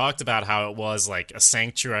Christopher talked about how it was like a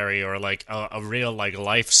sanctuary or like a real like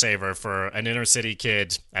lifesaver for an inner city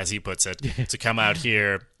kid, as he puts it, to come out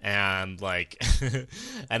here and like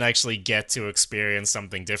and actually get to experience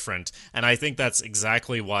something different. And I think that's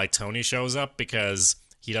exactly why Tony shows up, because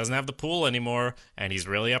he doesn't have the pool anymore and he's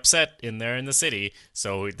really upset in there in the city.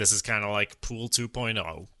 So this is kind of like Pool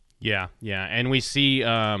 2.0. Yeah, and we see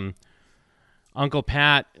Uncle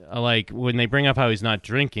Pat, like, when they bring up how he's not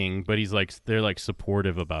drinking, but he's like, they're like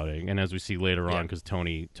supportive about it, and as we see later on, because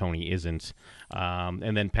Tony isn't,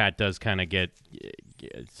 and then Pat does kind of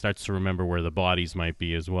starts to remember where the bodies might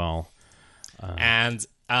be as well. And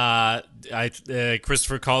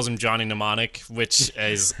Christopher calls him Johnny Mnemonic, which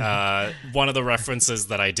is one of the references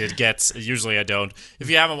that I did get. Usually I don't. If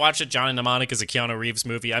you haven't watched it, Johnny Mnemonic is a Keanu Reeves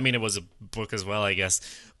movie. I mean, it was a book as well, I guess.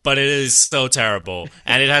 But it is so terrible,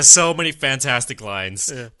 and it has so many fantastic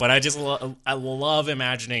lines. Yeah. But I love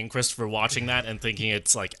imagining Christopher watching that and thinking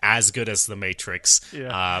it's like as good as The Matrix,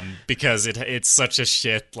 because it's such a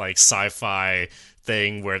shit like sci-fi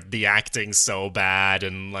thing where the acting's so bad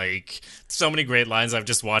and like so many great lines. I've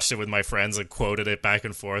just watched it with my friends and quoted it back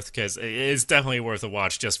and forth because it's definitely worth a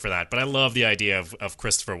watch just for that. But I love the idea of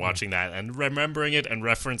Christopher watching that and remembering it and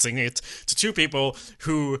referencing it to two people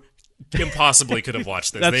who impossibly could have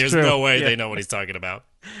watched this. There's no way they know what he's talking about.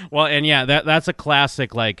 Well, and that's a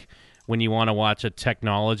classic, like when you want to watch a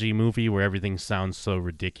technology movie where everything sounds so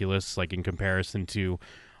ridiculous, like in comparison to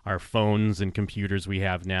our phones and computers we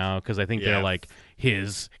have now, because I think they're like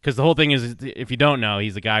because the whole thing is, if you don't know,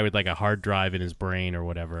 he's a guy with like a hard drive in his brain or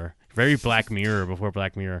whatever. Very Black Mirror before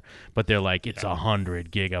Black Mirror, but they're like, it's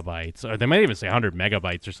 100 gigabytes, or they might even say 100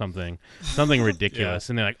 megabytes or something ridiculous,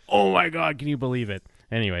 and they're like, oh my god, can you believe it?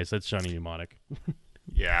 Anyways, that's Johnny Mnemonic.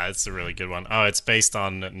 Yeah, it's a really good one. Oh, it's based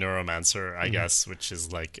on Neuromancer, I guess, which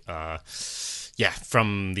is like,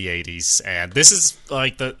 from the 80s. And this is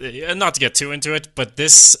like not to get too into it, but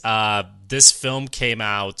this film came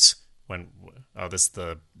out when, this is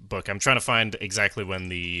the book. I'm trying to find exactly when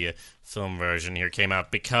the film version here came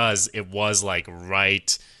out, because it was like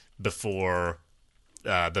right before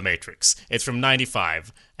The Matrix. It's from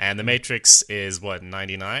 95, and The Matrix is what,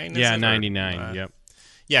 99? Yeah, 99, yep.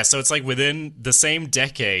 Yeah, so it's like within the same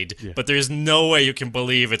decade, but there's no way you can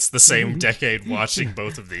believe it's the same decade watching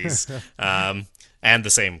both of these. And the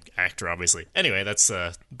same actor, obviously. Anyway, that's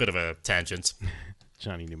a bit of a tangent.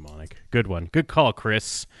 Johnny Mnemonic. Good one. Good call,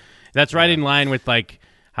 Chris. That's right in line with like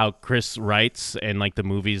how Chris writes and like the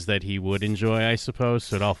movies that he would enjoy, I suppose.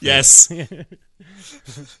 So it all fits.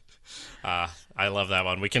 Yes. I love that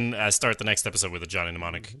one. We can start the next episode with a Johnny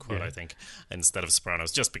Mnemonic quote, I think, instead of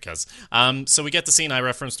Sopranos, just because. So we get the scene I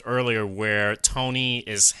referenced earlier where Tony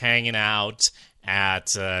is hanging out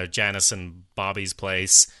at Janice and Bobby's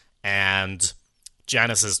place, and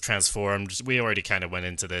Janice is transformed. We already kind of went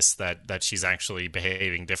into this, that she's actually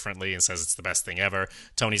behaving differently and says it's the best thing ever.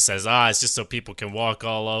 Tony says, it's just so people can walk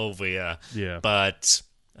all over you. Yeah. But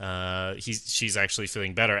she's actually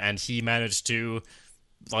feeling better, and he managed to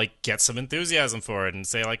like get some enthusiasm for it and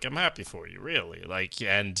say like, I'm happy for you, really. Like,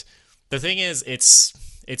 and the thing is, it's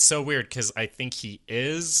so weird because I think he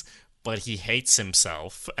is, but he hates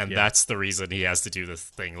himself, and that's the reason he has to do this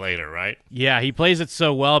thing later, right? Yeah, he plays it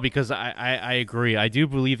so well, because I agree. I do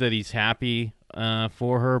believe that he's happy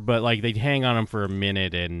for her, but like they hang on him for a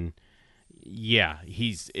minute, and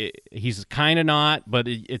he's kind of not, but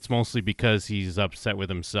it's mostly because he's upset with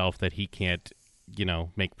himself that he can't,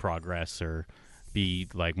 make progress or be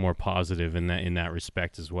like more positive in that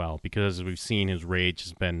respect as well, because as we've seen, his rage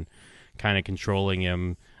has been kind of controlling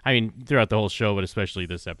him. I mean, throughout the whole show, but especially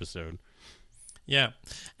this episode. Yeah,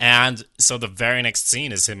 and so the very next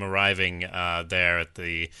scene is him arriving there at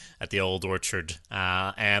the old orchard,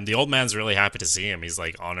 and the old man's really happy to see him. He's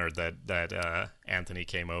like honored that Anthony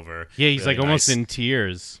came over. Yeah, he's really like almost in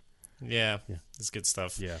tears. Yeah, it's good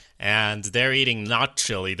stuff. Yeah, and they're eating not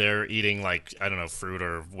chili; they're eating like, I don't know, fruit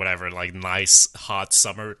or whatever, like nice hot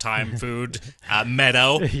summertime food.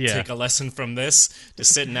 Meadow, take a lesson from this.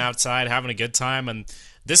 Just sitting outside, having a good time, and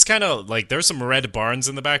this kind of like, there's some red barns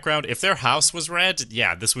in the background. If their house was red,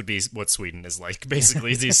 this would be what Sweden is like.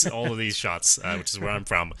 Basically, all of these shots, which is where I'm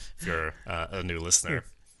from. If you're a new listener.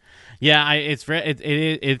 Yeah,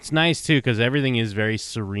 it's nice too, because everything is very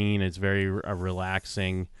serene. It's very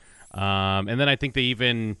relaxing. And then I think they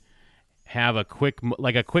even have a quick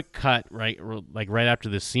cut right after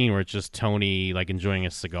the scene where it's just Tony like enjoying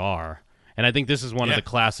a cigar. And I think this is one of the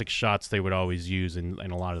classic shots they would always use in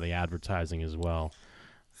a lot of the advertising as well.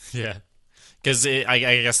 Yeah, because I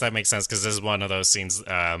guess that makes sense, because this is one of those scenes,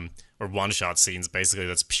 or one-shot scenes, basically,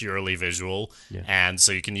 that's purely visual. Yeah. And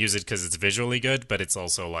so you can use it because it's visually good, but it's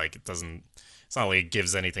also like, it's not like it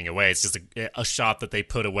gives anything away. It's just a shot that they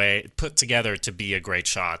put together to be a great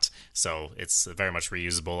shot. So it's very much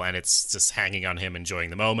reusable, and it's just hanging on him, enjoying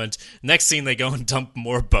the moment. Next scene, they go and dump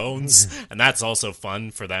more bones, and that's also fun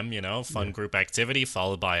for them, fun group activity,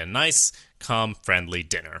 followed by a nice, calm, friendly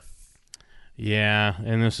dinner. Yeah,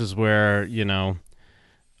 and this is where,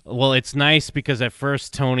 well, it's nice because at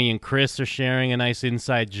first Tony and Chris are sharing a nice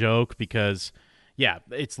inside joke because,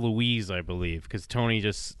 it's Louise, I believe, because Tony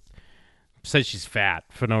just says she's fat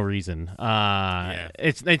for no reason.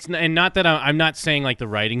 It's and not that I'm not saying like the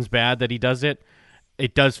writing's bad that he does it.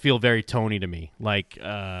 it does feel very Tony to me. Like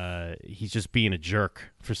he's just being a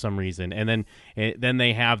jerk for some reason. And then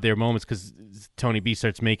they have their moments because Tony B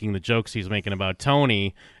starts making the jokes he's making about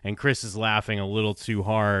Tony, and Chris is laughing a little too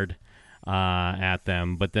hard at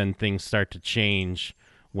them. But then things start to change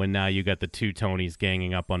when now you got the two Tonys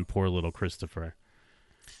ganging up on poor little Christopher.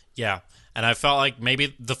 Yeah, and I felt like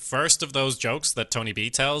maybe the first of those jokes that Tony B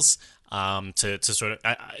tells, to sort of,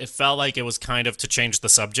 it felt like it was kind of to change the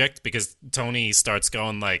subject, because Tony starts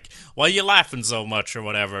going like, "Why are you laughing so much?" or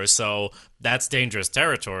whatever. So that's dangerous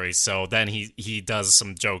territory. So then he does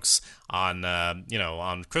some jokes on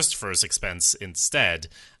on Christopher's expense instead.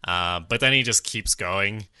 But then he just keeps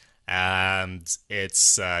going, and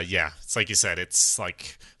it's it's like you said, it's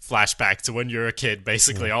like flashback to when you're a kid.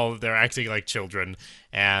 Basically, all they're acting like children.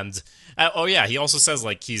 And he also says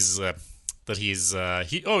like he's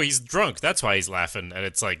drunk, that's why he's laughing. And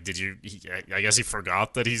it's like, I guess he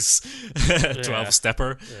forgot that he's 12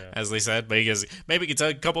 stepper, as they said. But he goes, maybe he could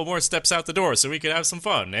take a couple more steps out the door so we could have some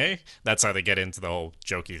fun, eh? That's how they get into the whole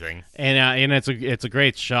jokey thing. And it's a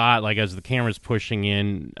great shot, like as the camera's pushing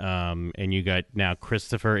in, and you got now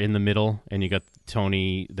Christopher in the middle, and you got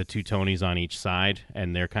the two Tonys on each side,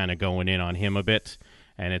 and they're kind of going in on him a bit.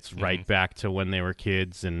 And it's right back to when they were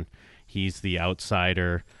kids, and he's the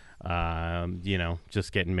outsider,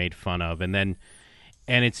 just getting made fun of. And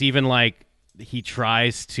it's even like he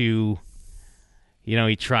tries to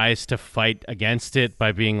fight against it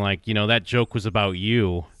by being like, that joke was about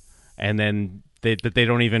you. And then they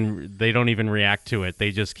don't even react to it.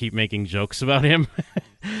 They just keep making jokes about him.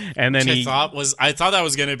 And then I thought that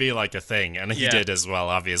was going to be like a thing, and he did as well,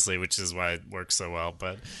 obviously, which is why it works so well.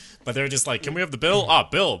 But they're just like, can we have the bill?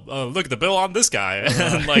 Bill, look at the bill on this guy.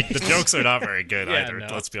 And like the jokes are not very good either. No.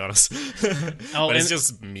 Let's be honest. But it's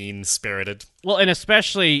just mean spirited. Well, and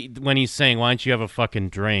especially when he's saying, "Why don't you have a fucking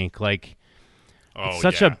drink?" Like, it's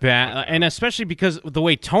such a bad, and especially because the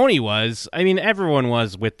way Tony was. I mean, everyone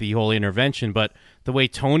was with the whole intervention, but the way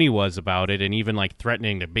Tony was about it, and even like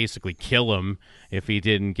threatening to basically kill him if he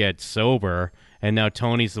didn't get sober. And now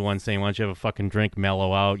Tony's the one saying, "Why don't you have a fucking drink,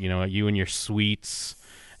 mellow out? You and your sweets."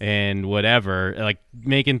 And whatever, like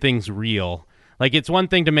making things real. Like it's one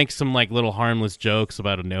thing to make some like little harmless jokes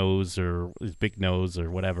about a nose or his big nose or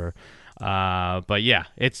whatever. But yeah,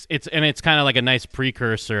 it's kind of like a nice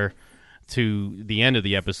precursor to the end of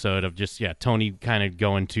the episode of just Tony kind of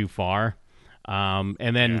going too far.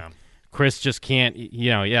 And then Chris just can't,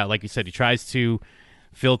 like you said, he tries to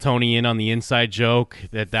fill Tony in on the inside joke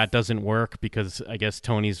that doesn't work because I guess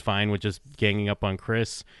Tony's fine with just ganging up on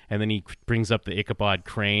Chris, and then he brings up the Ichabod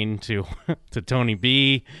Crane to Tony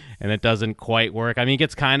B, and it doesn't quite work. I mean, it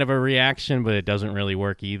gets kind of a reaction, but it doesn't really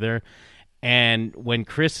work either. And when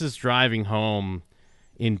Chris is driving home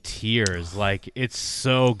in tears, like it's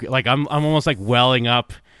so good. Like I'm almost like welling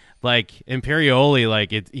up. Like Imperioli,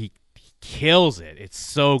 like he kills it. It's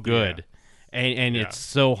so good, and it's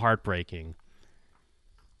so heartbreaking.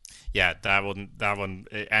 Yeah, that one,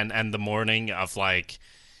 and the morning of like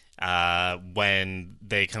when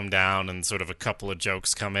they come down and sort of a couple of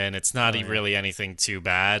jokes come in. It's not really anything too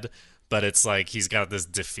bad, but it's like he's got this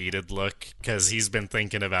defeated look because he's been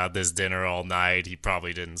thinking about this dinner all night. He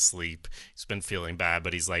probably didn't sleep. He's been feeling bad,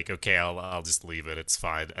 but he's like, okay, I'll just leave it. It's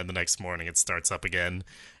fine. And the next morning it starts up again,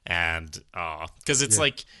 and because it's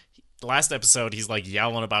like. Last episode, he's like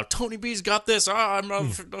yelling about Tony B's got this. I'm a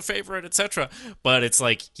favorite, etc. But it's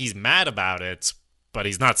like he's mad about it, but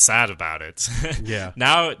he's not sad about it. Yeah.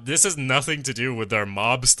 Now this has nothing to do with their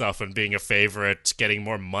mob stuff and being a favorite, getting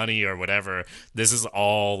more money or whatever. This is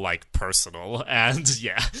all like personal, and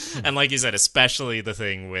and like you said, especially the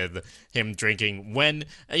thing with him drinking. When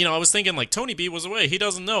I was thinking like Tony B was away, he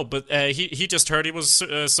doesn't know, but he just heard he was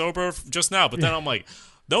sober just now. But then I'm like.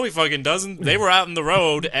 No, he fucking doesn't. They were out in the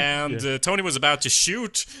road, and Tony was about to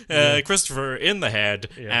shoot Christopher in the head,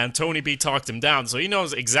 and Tony B talked him down, so he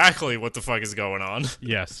knows exactly what the fuck is going on.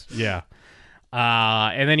 Yes, yeah.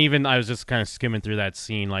 And then even I was just kind of skimming through that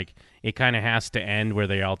scene, like it kind of has to end where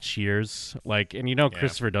they all cheers, like, and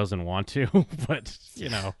Christopher doesn't want to, but you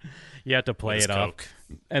have to play it up.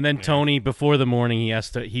 And then Tony, before the morning,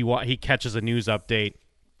 he catches a news update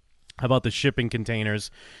about the shipping containers,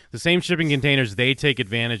 the same shipping containers they take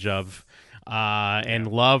advantage of, and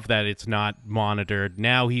love that it's not monitored.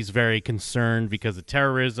 Now he's very concerned because of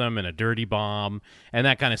terrorism and a dirty bomb, and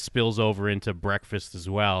that kind of spills over into breakfast as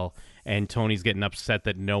well. And Tony's getting upset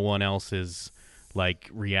that no one else is like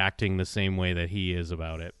reacting the same way that he is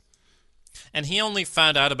about it. And he only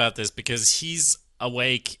found out about this because he's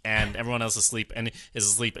awake and everyone else is asleep, and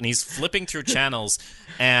he's flipping through channels,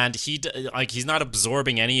 and he's not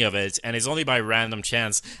absorbing any of it, and it's only by random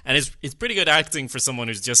chance, and it's pretty good acting for someone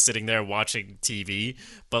who's just sitting there watching TV,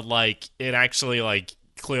 but like it actually like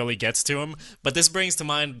clearly gets to him. But this brings to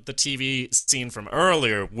mind the TV scene from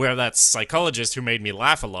earlier where that psychologist who made me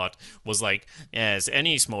laugh a lot was like, yes,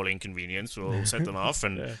 any small inconvenience will set them off,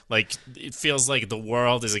 and like it feels like the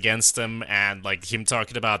world is against him, and like him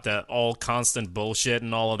talking about the all constant bullshit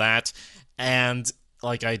and all of that, and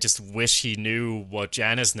like I just wish he knew what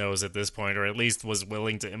Janice knows at this point, or at least was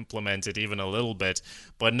willing to implement it even a little bit.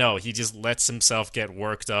 But no, he just lets himself get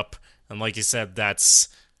worked up, and like you said, that's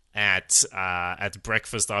at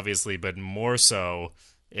breakfast, obviously, but more so,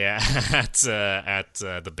 yeah, at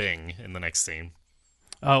the Bing in the next scene.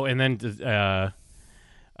 Oh, and then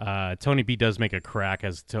Tony B does make a crack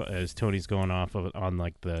as Tony's going off on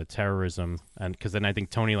like the terrorism, and because then I think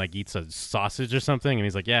Tony like eats a sausage or something, and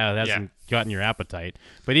he's like, "Yeah, it hasn't gotten your appetite."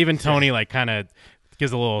 But even Tony like kind of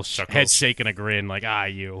gives a little head shake and a grin, like,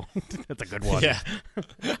 you. That's a good one. Yeah.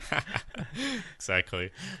 Exactly.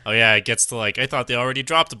 Oh, yeah, it gets to, like, I thought they already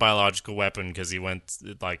dropped a biological weapon because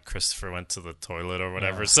Christopher went to the toilet or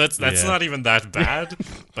whatever. So that's not even that bad.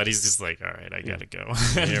 But he's just like, all right, I gotta go.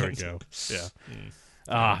 Here we go.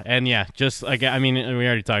 Yeah. And yeah, just like, I mean, we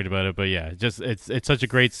already talked about it, but yeah, just it's such a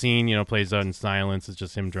great scene, plays out in silence. It's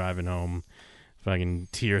just him driving home. Fucking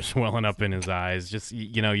tears welling up in his eyes. Just,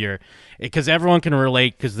 because everyone can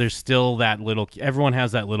relate, because there's still everyone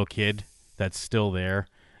has that little kid that's still there.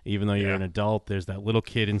 Even though you're an adult, there's that little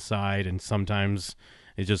kid inside, and sometimes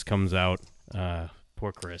it just comes out.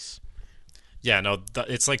 Poor Chris. Yeah, no,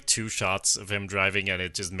 it's like 2 shots of him driving, and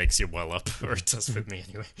it just makes you well up, or it does with me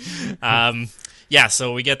anyway. Yeah,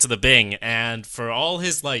 so we get to the Bing, and for all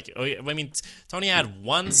his, like, I mean, Tony had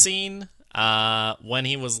one scene when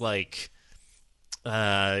he was, like,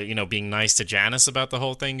 being nice to Janice about the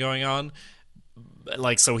whole thing going on.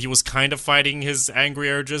 Like, so he was kind of fighting his angry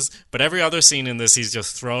urges, but every other scene in this, he's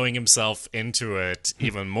just throwing himself into it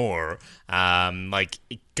even more. Like,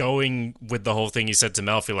 going with the whole thing he said to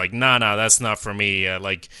Melfi, like, nah, that's not for me.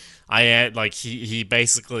 He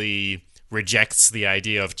basically rejects the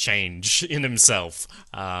idea of change in himself.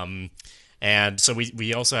 And so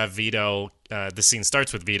we also have Vito. The scene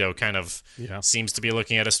starts with Vito kind of seems to be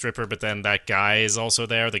looking at a stripper, but then that guy is also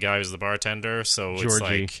there, the guy who's the bartender. So Georgie. It's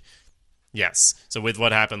like, yes. So with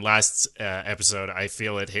what happened last episode, I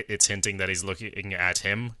feel it's hinting that he's looking at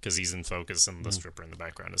him because he's in focus, and the stripper in the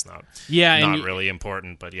background is not really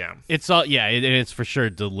important. But yeah, it's all it's for sure a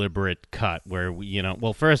deliberate cut where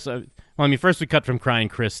first we cut from crying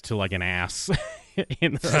Chris to like an ass.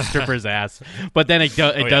 In the stripper's ass, but then it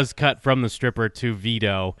does cut from the stripper to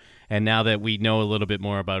Vito, and now that we know a little bit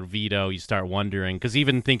more about Vito, you start wondering, because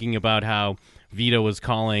even thinking about how Vito was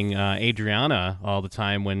calling Adriana all the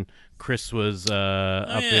time when Chris was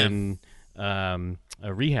in a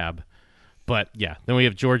rehab. But yeah, then we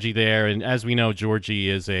have Georgie there, and as we know, Georgie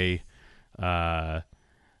is a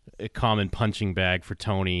common punching bag for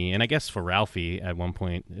Tony, and I guess for Ralphie at one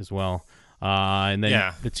point as well. And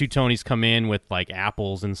then the 2 Tonys come in with like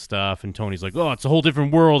apples and stuff, and Tony's like, "Oh, it's a whole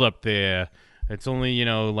different world up there. It's only,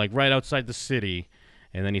 like right outside the city."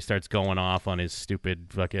 And then he starts going off on his stupid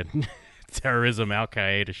fucking terrorism Al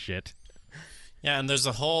Qaeda shit. Yeah, and there's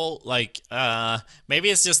a whole, like, maybe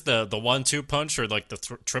it's just the 1-2 punch or, like,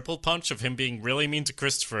 the triple punch of him being really mean to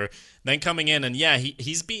Christopher, then coming in, and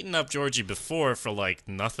he's beaten up Georgie before for, like,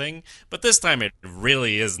 nothing, but this time it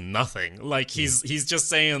really is nothing. Like, he's just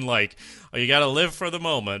saying, like, oh, you gotta live for the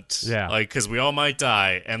moment, like, because we all might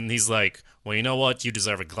die, and he's like, well, you know what? You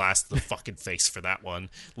deserve a glass to the fucking face for that one.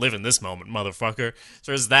 Live in this moment, motherfucker.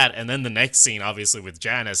 So there's that, and then the next scene, obviously, with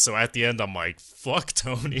Janice, so at the end, I'm like, fuck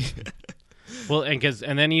Tony. Well, and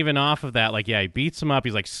then even off of that, like, he beats him up.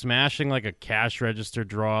 He's like smashing like a cash register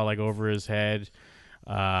drawer like over his head.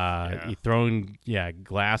 He throwing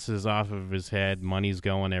glasses off of his head. Money's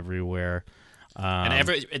going everywhere.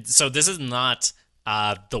 So this is not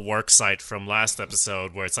the work site from last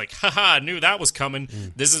episode where it's like, haha, I knew that was coming.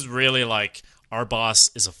 This is really like our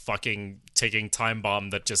boss is a fucking ticking time bomb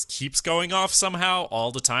that just keeps going off somehow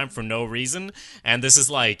all the time for no reason. And this is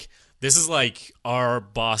like our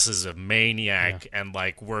boss is a maniac, and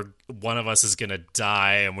like one of us is gonna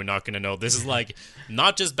die and we're not gonna know. This is like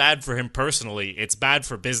not just bad for him personally, it's bad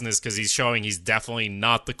for business because he's showing he's definitely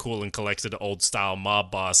not the cool and collected old style mob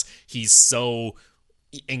boss. He's so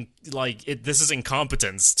this is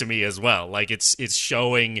incompetence to me as well. Like it's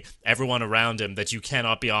showing everyone around him that you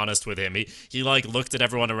cannot be honest with him. He like looked at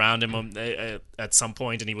everyone around him at some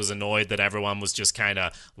point, and he was annoyed that everyone was just kind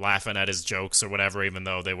of laughing at his jokes or whatever, even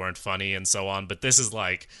though they weren't funny and so on. But this is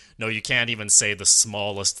like, no, you can't even say the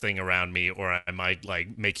smallest thing around me, or I might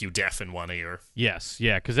like make you deaf in one ear. Yes,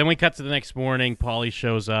 yeah, because then we cut to the next morning. Paulie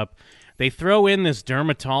shows up. They throw in this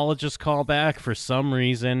dermatologist callback for some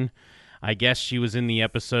reason. I guess she was in the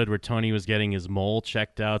episode where Tony was getting his mole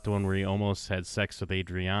checked out, the one where he almost had sex with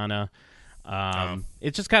Adriana.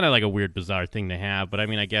 It's just kind of like a weird, bizarre thing to have. But, I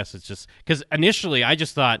mean, I guess it's just... Because initially, I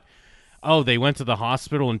just thought, oh, they went to the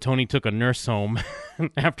hospital and Tony took a nurse home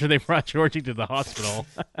after they brought Georgie to the hospital.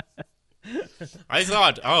 I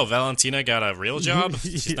thought, oh, Valentina got a real job?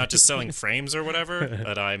 She's not just selling frames or whatever?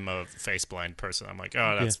 But I'm a face-blind person. I'm like,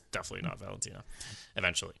 oh, that's definitely not Valentina.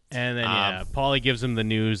 Eventually. And then, Paulie gives him the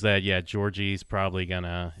news that, Georgie's probably going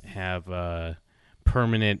to have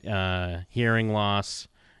permanent hearing loss,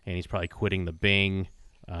 and he's probably quitting the Bing.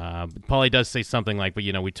 Paulie does say something like, but,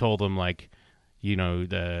 we told him, like,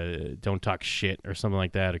 don't talk shit or something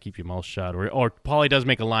like that, or keep your mouth shut. Or Paulie does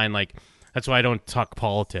make a line like, that's why I don't talk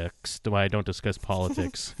politics. Why I don't discuss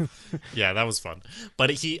politics. Yeah, that was fun. But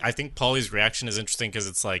I think Paulie's reaction is interesting because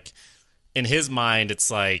it's like, in his mind, it's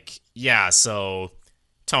like, yeah, so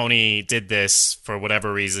Tony did this for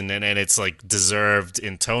whatever reason, and it's like deserved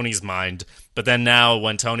in Tony's mind. But then now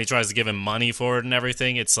when Tony tries to give him money for it and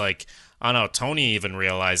everything, it's like, oh no, Tony even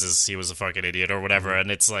realizes he was a fucking idiot or whatever.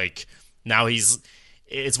 And it's like, now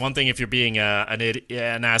it's one thing if you're being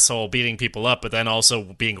an asshole beating people up, but then also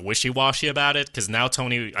being wishy-washy about it, because now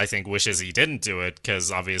Tony, I think, wishes he didn't do it,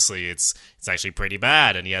 because obviously it's actually pretty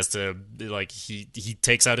bad, and he has to, like, he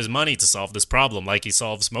takes out his money to solve this problem, like he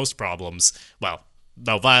solves most problems. Well,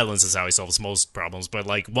 no, violence is how he solves most problems, but,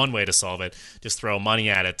 like, one way to solve it, just throw money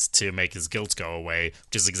at it to make his guilt go away,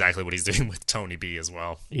 which is exactly what he's doing with Tony B as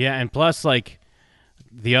well. Yeah, and plus, like,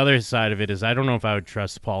 the other side of it is I don't know if I would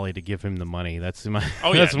trust Paulie to give him the money. That's my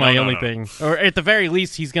only thing. Or at the very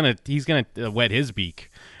least, he's gonna wet his beak.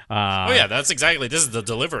 This is the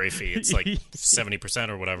delivery fee. It's like 70%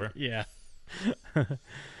 or whatever. Yeah.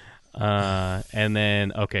 And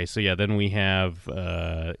then then we have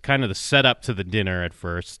kind of the setup to the dinner at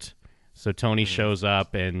first. So Tony shows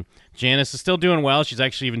up, and Janice is still doing well. She's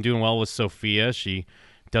actually even doing well with Sophia. She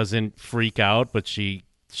doesn't freak out, but she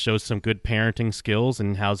shows some good parenting skills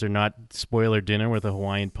and how's her not spoil her dinner with a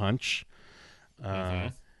Hawaiian punch.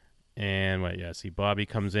 And see, Bobby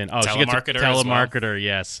comes in. Oh, she gets a telemarketer. Well.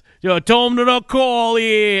 Yes, tell him to not call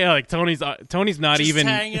you. Like Tony's not just even.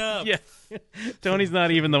 Hang up. Yeah, Tony's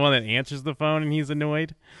not even the one that answers the phone, and he's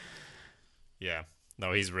annoyed. Yeah,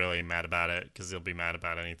 no, he's really mad about it because he'll be mad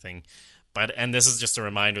about anything. And this is just a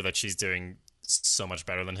reminder that she's doing so much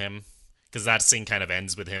better than him. Because that scene kind of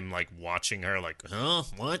ends with him, like, watching her, like, huh?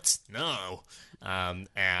 What? No.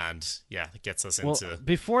 It gets us into... Well,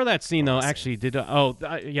 before that scene, though, actually,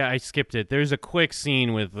 I skipped it. There's a quick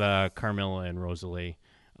scene with Carmilla and Rosalie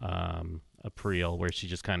April where she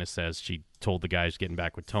just kind of says she told the guys getting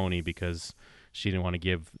back with Tony because she didn't want to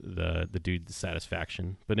give the dude the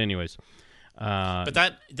satisfaction. But anyways... but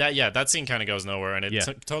that scene kind of goes nowhere, and it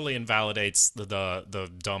totally invalidates the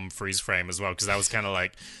dumb freeze frame as well, because that was kind of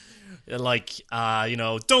like,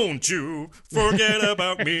 don't you forget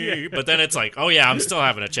about me. But then it's like, oh yeah, I'm still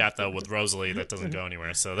having a chat though with Rosalie that doesn't go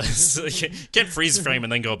anywhere. So that's, can't freeze frame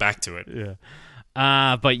and then go back to it.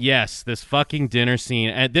 Yeah. But yes, this fucking dinner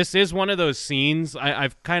scene, and this is one of those scenes,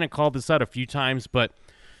 I've kind of called this out a few times, but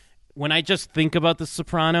when I just think about The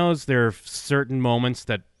Sopranos, there are certain moments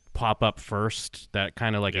that pop up first that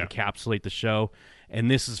kind of encapsulate the show, and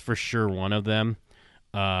this is for sure one of them.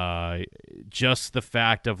 Just the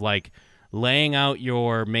fact of like laying out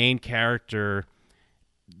your main character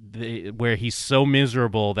where he's so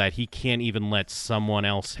miserable that he can't even let someone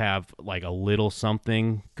else have like a little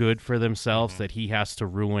something good for themselves, that he has to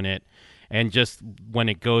ruin it. And just when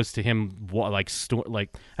it goes to him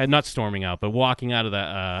not storming out, but walking out of the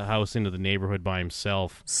house into the neighborhood by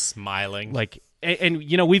himself, smiling, like. And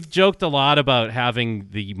we've joked a lot about having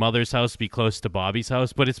the mother's house be close to Bobby's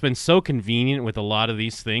house, but it's been so convenient with a lot of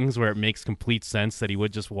these things where it makes complete sense that he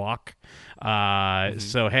would just walk.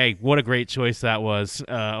 So, hey, what a great choice that was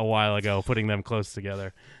a while ago, putting them close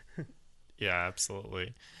together. Yeah,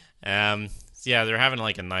 absolutely. They're having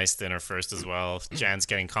like a nice dinner first as well. Jan's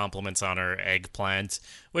getting compliments on her eggplant,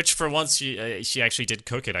 which for once she actually did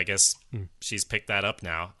cook it. I guess she's picked that up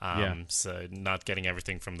now. So not getting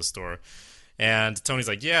everything from the store. And Tony's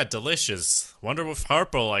like, yeah, delicious. Wonder if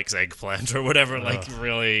Harpo likes eggplant or whatever,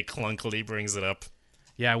 really clunkily brings it up.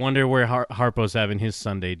 Yeah, I wonder where Harpo's having his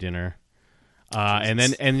Sunday dinner.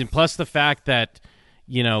 And plus the fact that,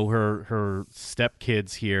 her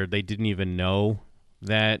stepkids here, they didn't even know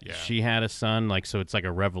that she had a son. Like, so it's like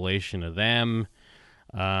a revelation to them.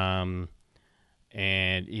 And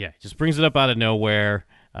yeah, just brings it up out of nowhere.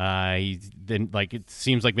 It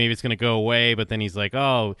seems like maybe it's going to go away, but then he's like,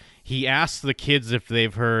 oh, he asked the kids if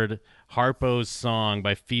they've heard Harpo's song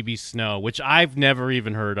by Phoebe Snow, which I've never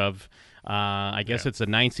even heard of. I guess it's a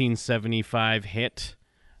 1975 hit.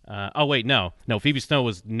 No, Phoebe Snow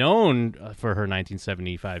was known for her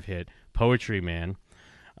 1975 hit Poetry Man.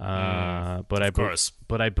 But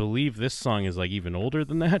I believe this song is like even older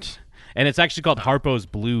than that, and it's actually called Harpo's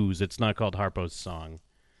Blues. It's not called Harpo's Song.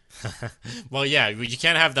 Well, yeah, you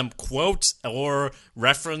can't have them quote or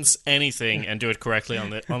reference anything and do it correctly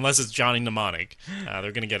unless it's Johnny Mnemonic.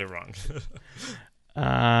 They're gonna get it wrong.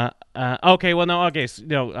 Okay, well, no, okay, so,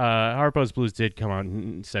 Harpo's Blues did come out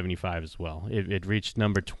in 75 as well. It reached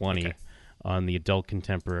number 20 on the adult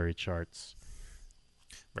contemporary charts.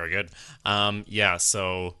 Very good.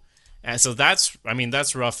 So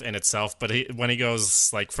that's rough in itself, but when he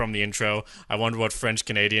goes, like, from the intro, I wonder what French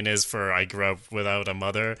Canadian is for I grew up without a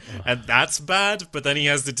mother, and that's bad, but then he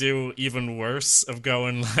has to do even worse of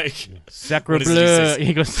going, like... Sacre bleu.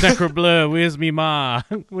 He goes, Sacre bleu, where's me ma?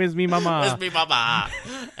 Where's me mama? Where's me mama?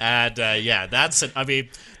 And, that's it. I mean,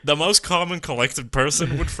 the most common collected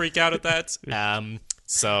person would freak out at that.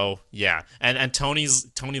 So yeah, and Tony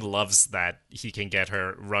loves that he can get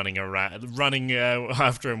her running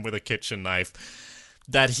after him with a kitchen knife.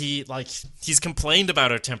 That he's complained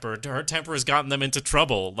about her temper. Her temper has gotten them into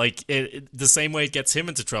trouble. Like the same way it gets him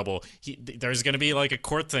into trouble. There's going to be like a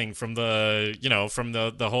court thing from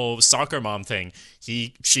the whole soccer mom thing.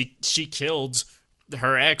 She killed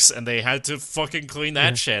her ex, and they had to fucking clean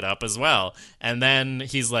that shit up as well. And then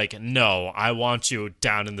he's like, no, I want you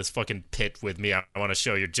down in this fucking pit with me. I want to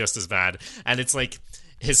show you just as bad. And it's like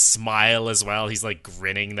his smile as well. He's like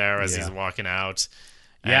grinning there as he's walking out.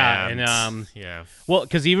 Yeah, well,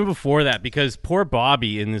 because even before that, because poor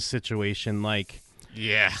Bobby in this situation,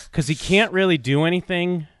 because he can't really do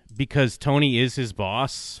anything because Tony is his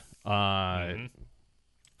boss.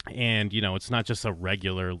 And, it's not just a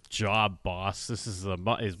regular job boss. This is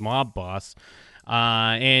his mob boss.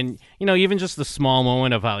 And, even just the small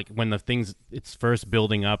moment of how, like, when it's first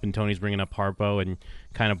building up and Tony's bringing up Harpo and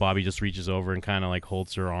kind of Bobby just reaches over and kind of, like,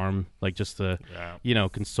 holds her arm, like, just to,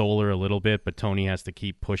 console her a little bit. But Tony has to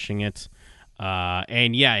keep pushing it.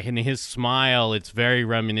 And, in his smile, it's very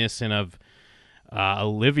reminiscent of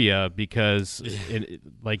Olivia, because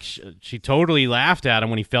she totally laughed at him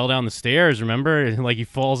when he fell down the stairs, remember? Like, he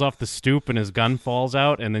falls off the stoop and his gun falls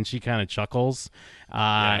out, and then she kind of chuckles,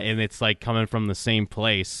 and it's like coming from the same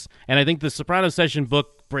place. And I think the Soprano Session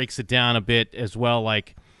book breaks it down a bit as well,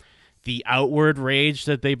 like the outward rage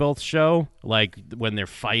that they both show, like when they're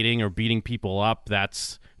fighting or beating people up,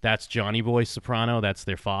 that's Johnny Boy Soprano, that's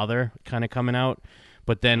their father kind of coming out.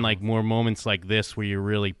 But then, like, more moments like this where you're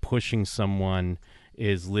really pushing someone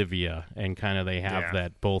is Livia, and kind of they have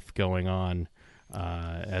that both going on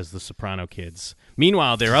as the Soprano kids.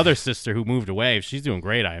 Meanwhile, their other sister who moved away, she's doing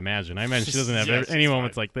great, I imagine. She doesn't have any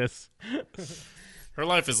moments like this. Her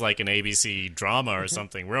life is like an ABC drama or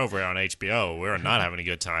something. We're over on HBO. We're not having a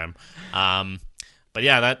good time. But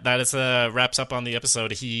yeah, that wraps up on the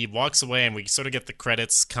episode. He walks away, and we sort of get the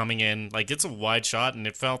credits coming in. Like, it's a wide shot, and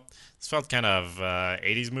it felt kind of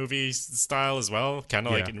 80s movie style as well. Kind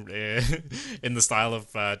of like in the style of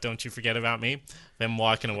Don't You Forget About Me. Them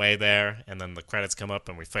walking away there, and then the credits come up,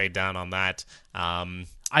 and we fade down on that. I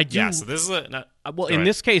do. Yeah, so this is in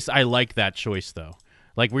this case, I like that choice, though.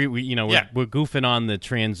 Like, we're goofing on the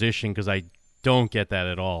transition because I don't get that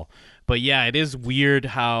at all. But yeah, it is weird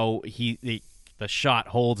how the shot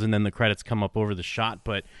holds and then the credits come up over the shot,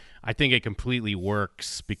 but I think it completely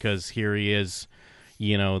works because here he is,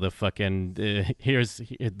 the fucking here's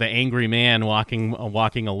the angry man walking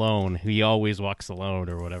alone. He always walks alone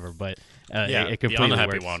or whatever, but it completely the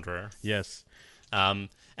unhappy works. wanderer. Yes. I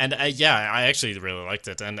actually really liked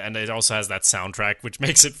it, and it also has that soundtrack, which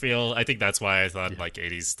makes it feel. I think that's why I thought like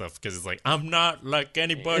 80s stuff, because it's like, I'm not like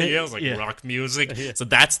anybody else, like rock music. So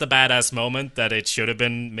that's the badass moment that it should have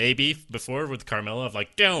been maybe before with Carmilla of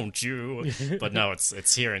like, don't you? But no,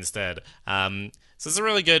 it's here instead. So it's a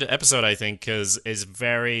really good episode, I think, because it's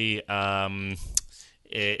very.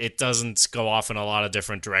 It doesn't go off in a lot of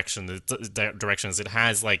different directions. It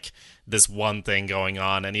has like this one thing going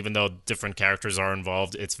on, and even though different characters are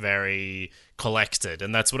involved, it's very collected,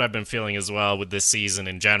 and that's what I've been feeling as well with this season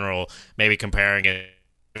in general. Maybe comparing it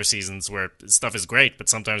seasons where stuff is great, but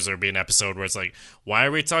sometimes there'll be an episode where it's like, why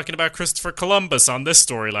are we talking about Christopher Columbus on this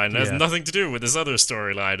storyline? It has nothing to do with this other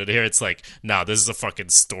storyline. And here it's like, no, this is a fucking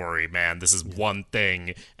story, man. This is one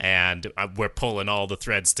thing, and we're pulling all the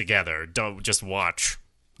threads together. Don't just watch.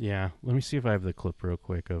 Yeah, let me see if I have the clip real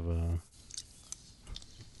quick of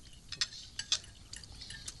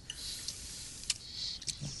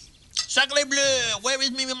Sacre bleu, where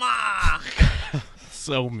is me mama?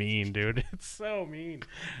 So mean, dude. It's so mean.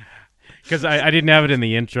 Because I didn't have it in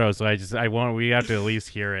the intro, so we have to at least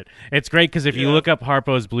hear it. It's great because if you look up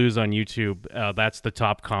Harpo's Blues on YouTube, that's the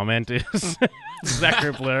top comment is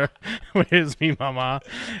Sacre bleu, where is me mama?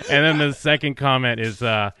 And then the second comment is,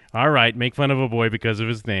 all right, make fun of a boy because of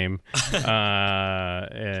his name.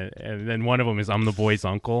 And then one of them is, I'm the boy's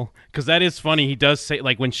uncle. Because that is funny. He does say,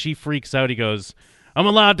 like, when she freaks out, he goes, I'm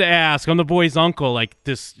allowed to ask. I'm the boy's uncle. Like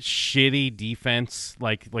this shitty defense,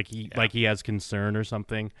 like he has concern or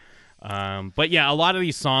something. But yeah, a lot of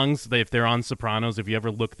these songs, if they're on Sopranos, if you ever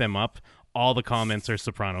look them up, all the comments are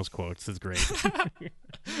Sopranos quotes. It's great.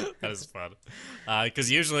 That is fun. Because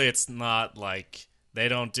usually it's not like they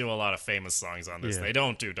don't do a lot of famous songs on this. Yeah. They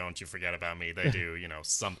don't do "Don't You Forget About Me." They do,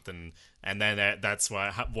 something, and then that's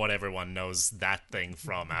what everyone knows that thing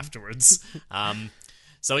from afterwards.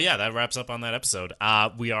 So yeah, that wraps up on that episode.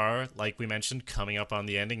 We are, like we mentioned, coming up on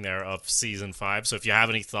the ending there of season 5. So if you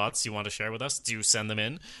have any thoughts you want to share with us, do send them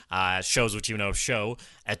in.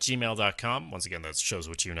 showswhatyouknow@gmail.com. Once again, that's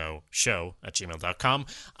showswhatyouknow@gmail.com.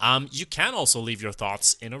 You can also leave your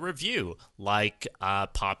thoughts in a review, like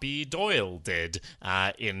Poppy Doyle did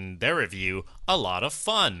in their review. A lot of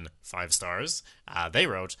fun. 5 stars. They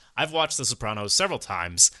wrote, I've watched The Sopranos several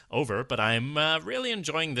times over, but I'm really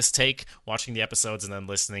enjoying this take. Watching the episodes and then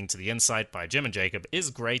listening to the insight by Jim and Jacob is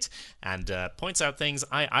great, and points out things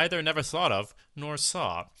I either never thought of nor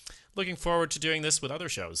saw. Looking forward to doing this with other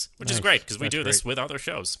shows, which is great, because we do this with other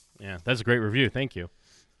shows. Yeah, that's a great review. Thank you.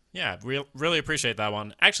 Yeah, really appreciate that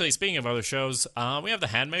one. Actually, speaking of other shows, we have The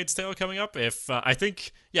Handmaid's Tale coming up. I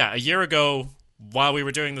think, a year ago, while we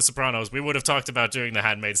were doing The Sopranos, we would have talked about doing The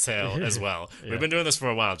Handmaid's Tale as well. We've been doing this for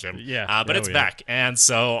a while, Jim. But it's back. And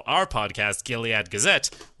so our podcast, Gilead Gazette,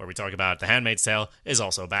 where we talk about The Handmaid's Tale, is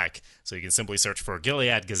also back. So you can simply search for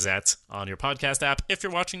Gilead Gazette on your podcast app if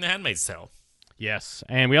you're watching The Handmaid's Tale. Yes.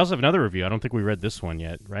 And we also have another review. I don't think we read this one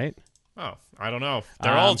yet, right? Oh, I don't know.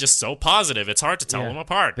 They're all just so positive. It's hard to tell them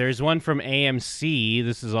apart. There's one from AMC.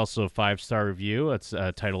 This is also a 5-star review. Its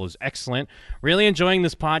title is Excellent. Really enjoying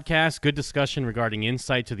this podcast. Good discussion regarding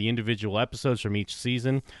insight to the individual episodes from each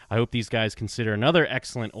season. I hope these guys consider another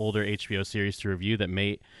excellent older HBO series to review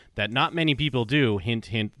that not many people do. Hint,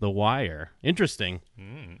 hint, The Wire. Interesting.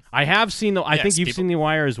 I have seen I think you've seen The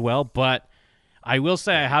Wire as well, but I will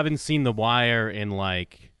say I haven't seen The Wire in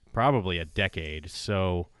probably a decade.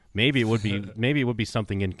 So maybe it would be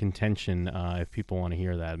something in contention if people want to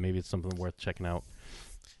hear that. Maybe it's something worth checking out.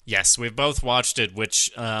 Yes, we've both watched it,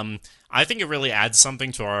 which I think it really adds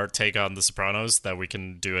something to our take on The Sopranos that we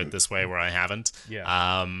can do it this way where I haven't.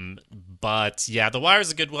 Yeah. But yeah, The Wire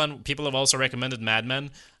is a good one. People have also recommended Mad Men,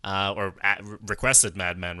 or requested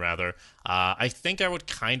Mad Men rather. I think I would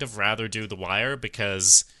kind of rather do The Wire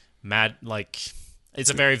because it's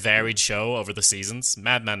a very varied show over the seasons.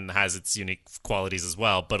 Mad Men has its unique qualities as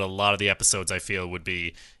well, but a lot of the episodes I feel would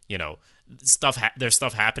be, there's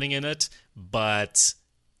stuff happening in it, but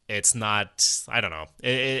it's not, I don't know.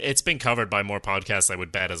 It's been covered by more podcasts, I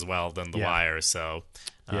would bet, as well than The Wire, so...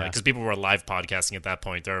 Because people were live podcasting at that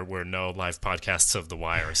point. There were no live podcasts of The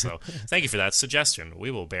Wire, so thank you for that suggestion.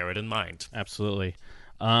 We will bear it in mind. Absolutely.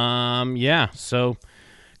 So...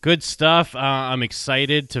 good stuff. I'm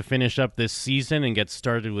excited to finish up this season and get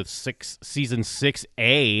started with season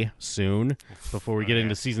 6A soon before we get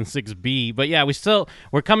into season 6B. But yeah,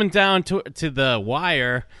 we're coming down to The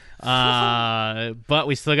Wire, but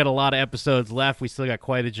we still got a lot of episodes left. We still got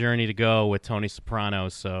quite a journey to go with Tony Soprano,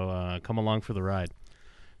 so come along for the ride.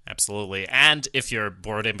 Absolutely. And if you're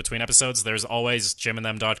bored in between episodes, there's always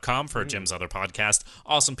jimandthem.com for Jim's other podcast.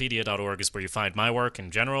 Awesomepedia.org is where you find my work in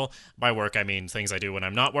general. By work, I mean things I do when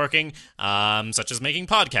I'm not working, such as making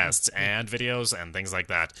podcasts and videos and things like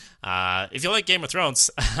that. If you like Game of Thrones,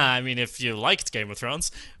 if you liked Game of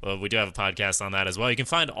Thrones, well, we do have a podcast on that as well. You can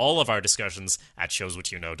find all of our discussions at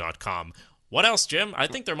showswhatyouknow.com. What else, Jim? I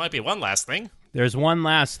think there might be one last thing. There's one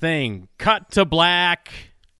last thing. Cut to black.